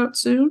book out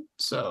soon,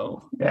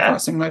 so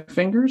crossing my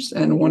fingers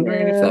and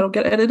wondering if that'll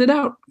get edited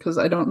out because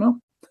I don't know.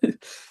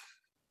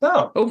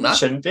 No, oh, not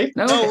shouldn't be.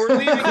 No, No, we're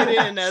leaving it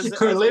in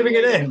we're leaving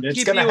it in. It's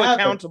keep gonna you happen.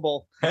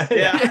 accountable.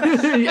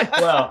 Yeah.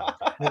 Well,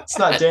 it's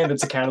not Dan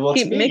that's accountable.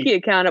 Keep It's me. Mickey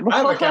accountable.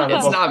 I'm accountable.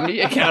 It's not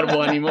me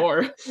accountable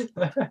anymore.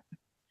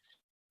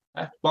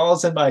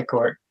 Ball's in my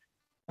court.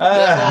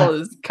 That ball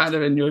is kind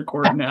of in your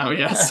court now,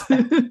 yes.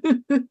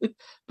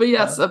 But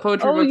yes, a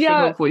poetry book should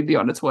hopefully be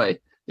on its way.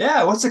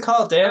 Yeah, what's it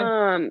called,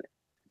 Dan?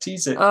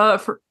 Tease it.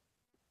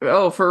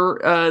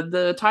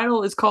 The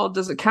title is called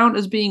 "Does It Count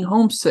as Being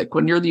Homesick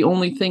When You're the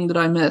Only Thing That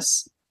I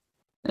Miss?"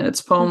 And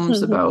it's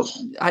poems about.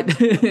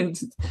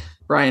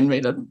 Ryan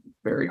made a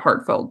very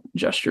heartfelt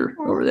gesture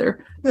over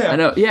there. Yeah. I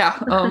know. Yeah,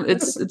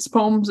 it's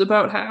poems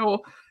about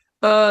how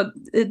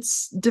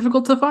it's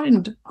difficult to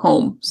find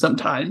home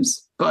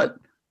sometimes, but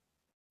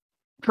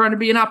trying to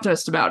be an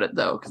optimist about it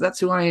though, because that's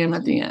who I am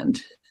at the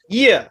end.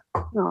 Yeah.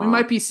 We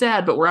might be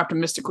sad, but we're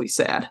optimistically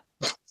sad.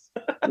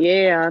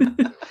 Yeah.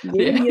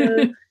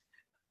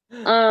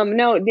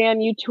 No,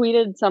 Dan, you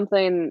tweeted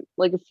something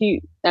like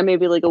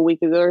maybe like a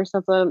week ago or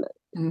something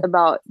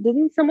about,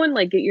 didn't someone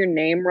like get your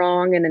name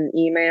wrong in an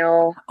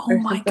email? Oh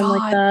my God.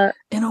 Like that?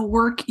 In a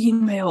work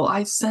email,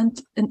 I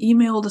sent an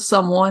email to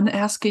someone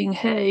asking,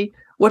 hey,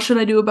 what should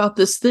I do about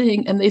this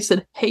thing? And they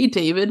said, hey,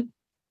 David,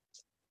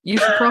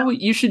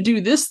 you should do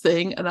this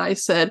thing. And I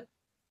said,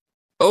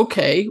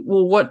 okay,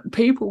 well, what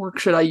paperwork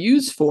should I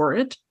use for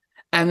it?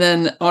 And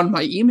then on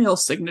my email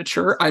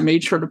signature, I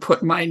made sure to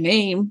put my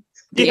name,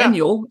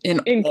 Daniel, in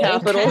all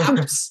capitals.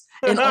 caps.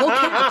 In all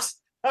caps.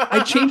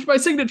 I changed my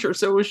signature,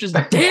 so it was just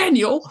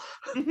Daniel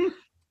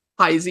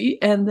Heisey.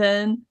 And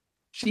then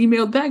she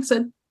emailed back,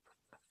 said,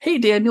 hey,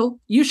 Daniel,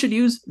 you should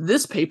use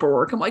this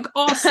paperwork. I'm like,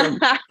 awesome.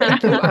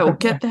 Thank you. I will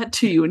get that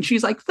to you. And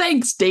she's like,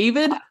 thanks,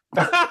 David.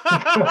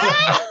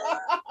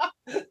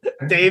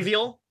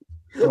 Daviel.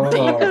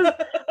 Oh.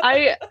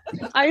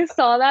 I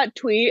saw that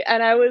tweet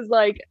and I was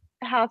like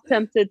half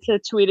tempted to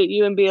tweet at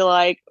you and be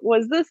like,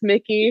 was this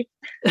Mickey?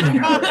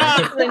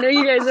 I know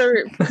you guys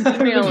are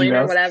emailing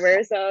or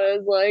whatever, so I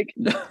was like,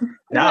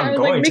 now I'm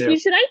going Mickey, to.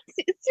 should I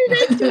tweet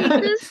this? Should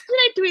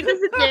I tweet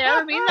this at Dan?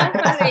 I mean,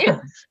 that's funny.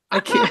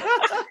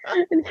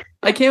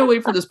 I can't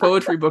wait for this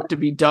poetry book to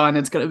be done.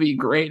 It's going to be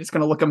great. It's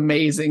going to look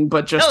amazing,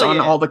 but just on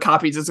all the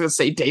copies, it's going to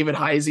say David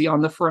Heisey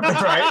on the front.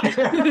 Right?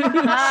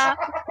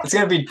 It's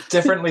going to be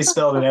differently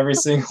spelled in every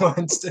single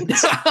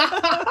instance.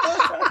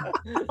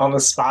 On the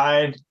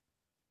spine.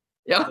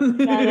 Yeah.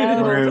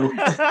 Through.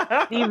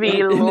 In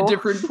a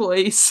different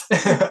place.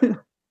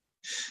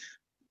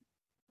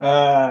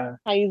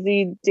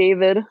 Heisey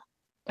David.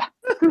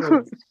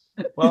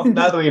 Well,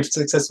 now that we've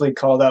successfully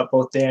called out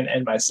both Dan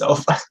and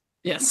myself,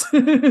 yes,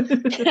 we're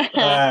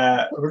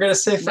gonna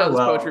say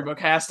farewell. This poetry book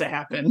has to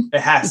happen.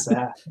 It has to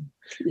happen.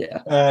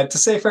 Yeah. To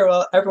say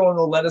farewell, everyone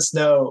will let us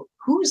know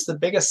who's the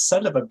biggest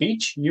son of a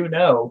beach you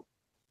know.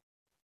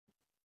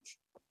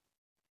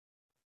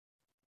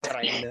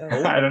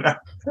 I don't know.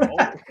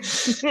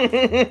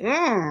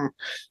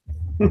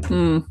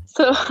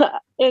 So,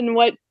 in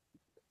what?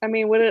 I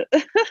mean, what?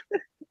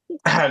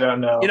 I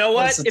don't know. You know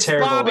what? It's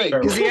Bobby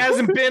because he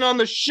hasn't been on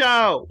the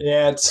show.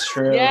 Yeah, it's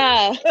true.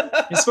 Yeah.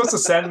 He's supposed to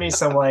send me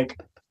some like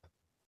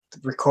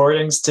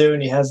recordings too,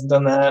 and he hasn't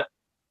done that.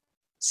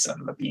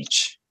 Son of a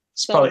beach.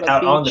 He's probably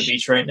out on the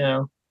beach right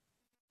now.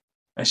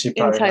 Actually,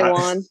 probably in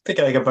Taiwan. I think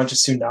like a bunch of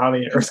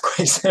tsunami and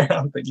earthquakes there. I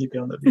don't think he'd be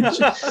on the beach.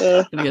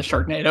 Gonna get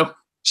Sharknado.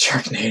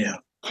 Sharknado.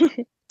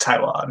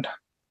 Taiwan.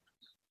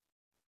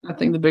 I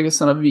think the biggest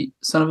son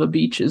of a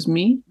beach is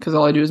me, because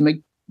all I do is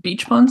make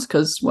beach puns,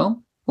 because,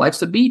 well,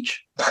 life's a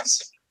beach.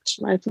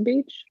 Life's a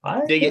beach.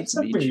 Dig it. It's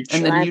a beach.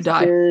 And then you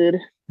die. Good.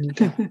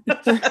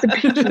 Life's a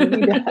beach and then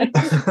you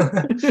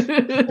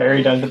die.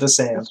 Buried under the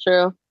sand. That's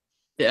true.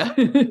 Yeah.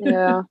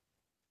 Yeah.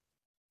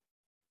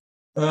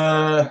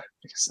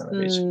 Biggest son of a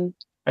beach.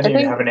 I didn't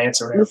even have an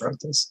answer when I wrote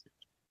this.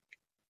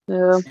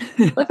 Yeah.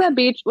 What's that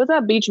beach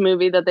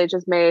movie that they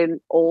just made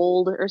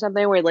old or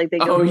something where like they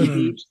go to the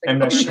beach? They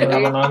go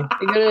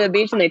to the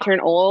beach and they turn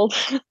old.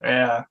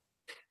 Yeah.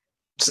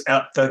 Just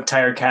the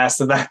entire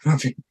cast of that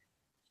movie.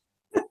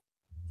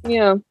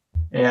 Yeah.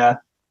 Yeah.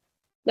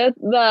 That's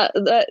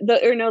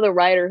the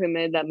writer who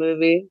made that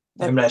movie.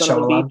 M. Night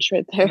Shyamalan. Beach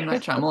right there. M.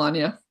 Night Shyamalan,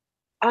 yeah.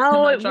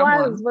 Oh, it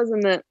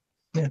wasn't it?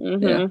 Yeah.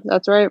 Mm-hmm. Yeah.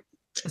 That's right.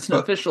 It's an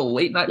official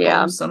late night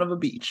poem, Son of a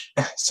Beach.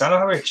 Son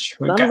of a beach.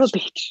 Son of a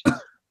beach.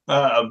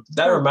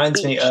 That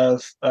reminds me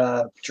of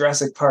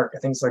Jurassic Park. I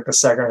think it's like the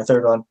second or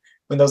third one.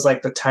 When those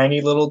like the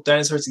tiny little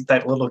dinosaurs,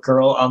 that little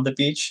girl on the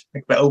beach,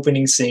 like the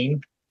opening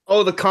scene.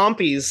 Oh, the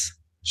compies.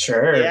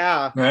 Sure.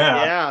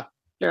 Yeah.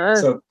 Sure.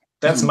 So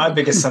that's my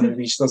biggest son of a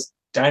beach. Those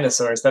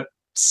dinosaurs. That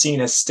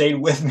scene has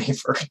stayed with me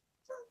for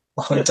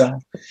a long time.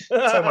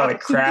 Talking about like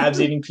crabs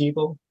eating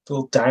people,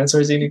 little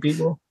dinosaurs eating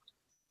people.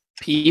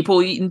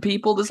 People eating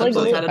people. This like,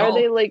 episode had it all.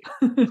 Are they like?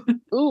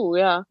 Ooh,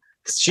 yeah.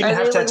 She didn't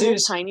have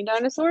tattoos. Like tiny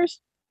dinosaurs.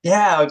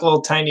 Yeah, like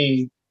little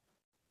tiny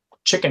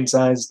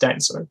chicken-sized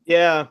dinosaur.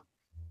 Yeah.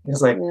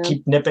 It's like Yeah.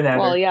 keep nipping at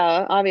Well, her.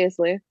 yeah,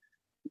 obviously.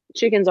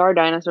 Chickens are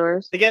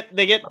dinosaurs. They get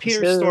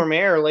Peter Sure.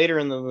 Stormare later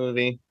in the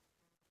movie.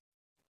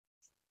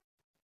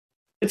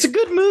 It's a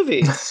good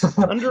movie.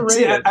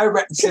 Underrated.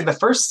 See, the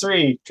first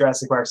 3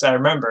 Jurassic Parks I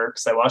remember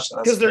because I watched them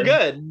as a Because they're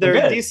kid. good. They're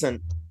They're good.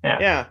 decent. Yeah.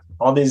 Yeah.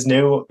 All these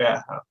new,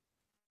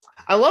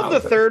 I love the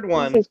Oh, third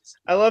one.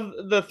 I love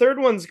the third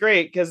one's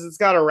great because it's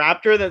got a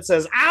raptor that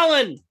says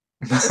Alan.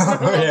 I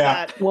love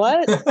yeah. that.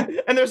 What?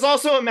 And there's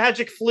also a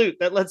magic flute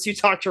that lets you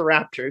talk to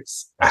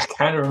raptors. I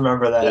kind of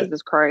remember that.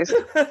 Jesus Christ.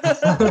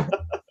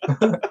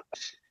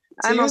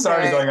 See, he was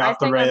already going off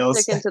the I'm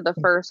rails. sticking to the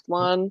first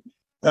one.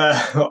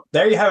 Well,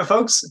 there you have it,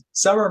 folks.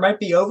 Summer might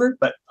be over,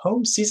 but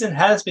home season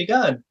has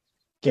begun.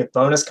 Get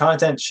bonus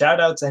content,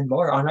 shoutouts, and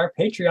more on our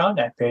Patreon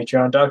at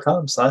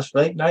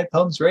patreon.com/late night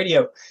poems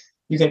radio.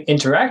 You can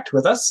interact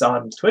with us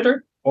on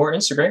Twitter or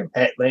Instagram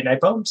at Late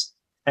Night Poems.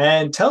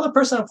 And tell the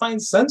person applying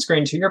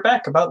sunscreen to your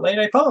back about Late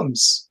Night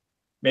Poems.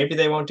 Maybe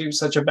they won't do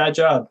such a bad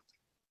job.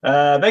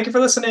 Thank you for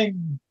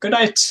listening. Good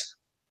night.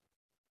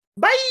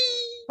 Bye.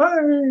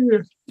 Bye.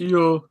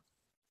 Yo.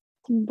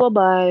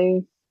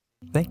 Bye-bye.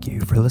 Thank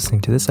you for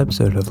listening to this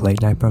episode of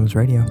Late Night Poems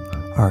Radio.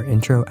 Our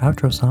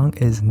intro-outro song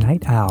is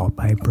Night Owl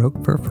by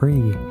Broke for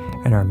Free,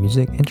 and our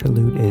music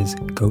interlude is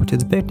Go to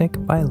the Picnic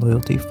by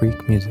Loyalty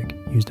Freak Music,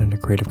 used under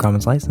Creative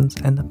Commons license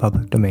and the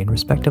public domain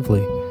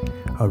respectively.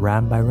 A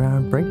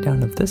round-by-round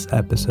breakdown of this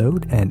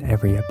episode and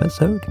every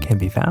episode can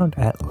be found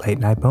at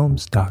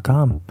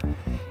latenightpoems.com.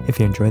 If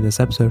you enjoyed this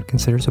episode,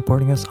 consider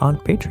supporting us on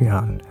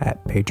Patreon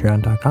at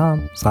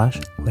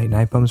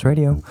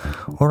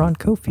patreon.com/latenightpoemsradio or on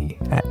Ko-fi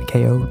at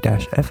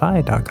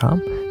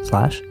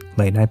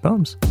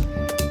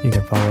ko-fi.com/latenightpoems. You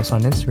can follow us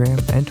on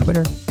Instagram and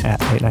Twitter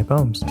at Late Night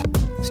Poems.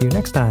 See you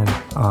next time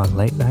on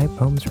Late Night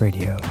Poems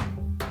Radio.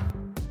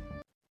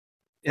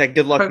 Yeah,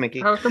 good luck, Mickey.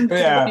 How come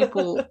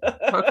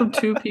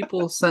two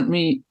people sent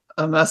me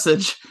a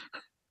message?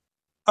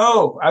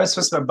 Oh, I was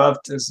supposed to be above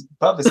is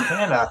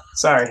Hannah.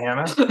 Sorry,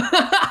 Hannah.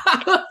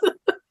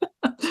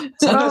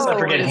 Sometimes I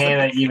forget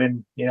Hannah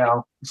even,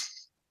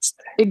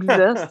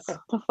 Exists.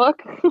 The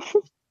fuck?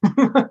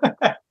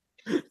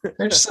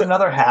 They're just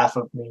another half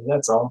of me,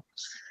 that's all.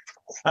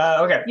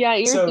 Okay. Yeah,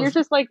 so- you're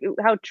just like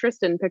how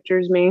Tristan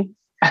pictures me.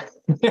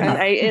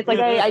 Yeah. It's like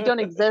I don't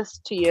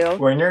exist to you.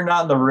 When you're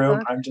not in the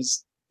room, I'm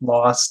just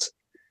lost.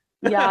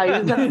 Yeah, you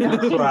just have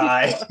to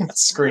Cry,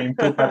 scream,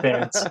 poop my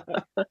pants.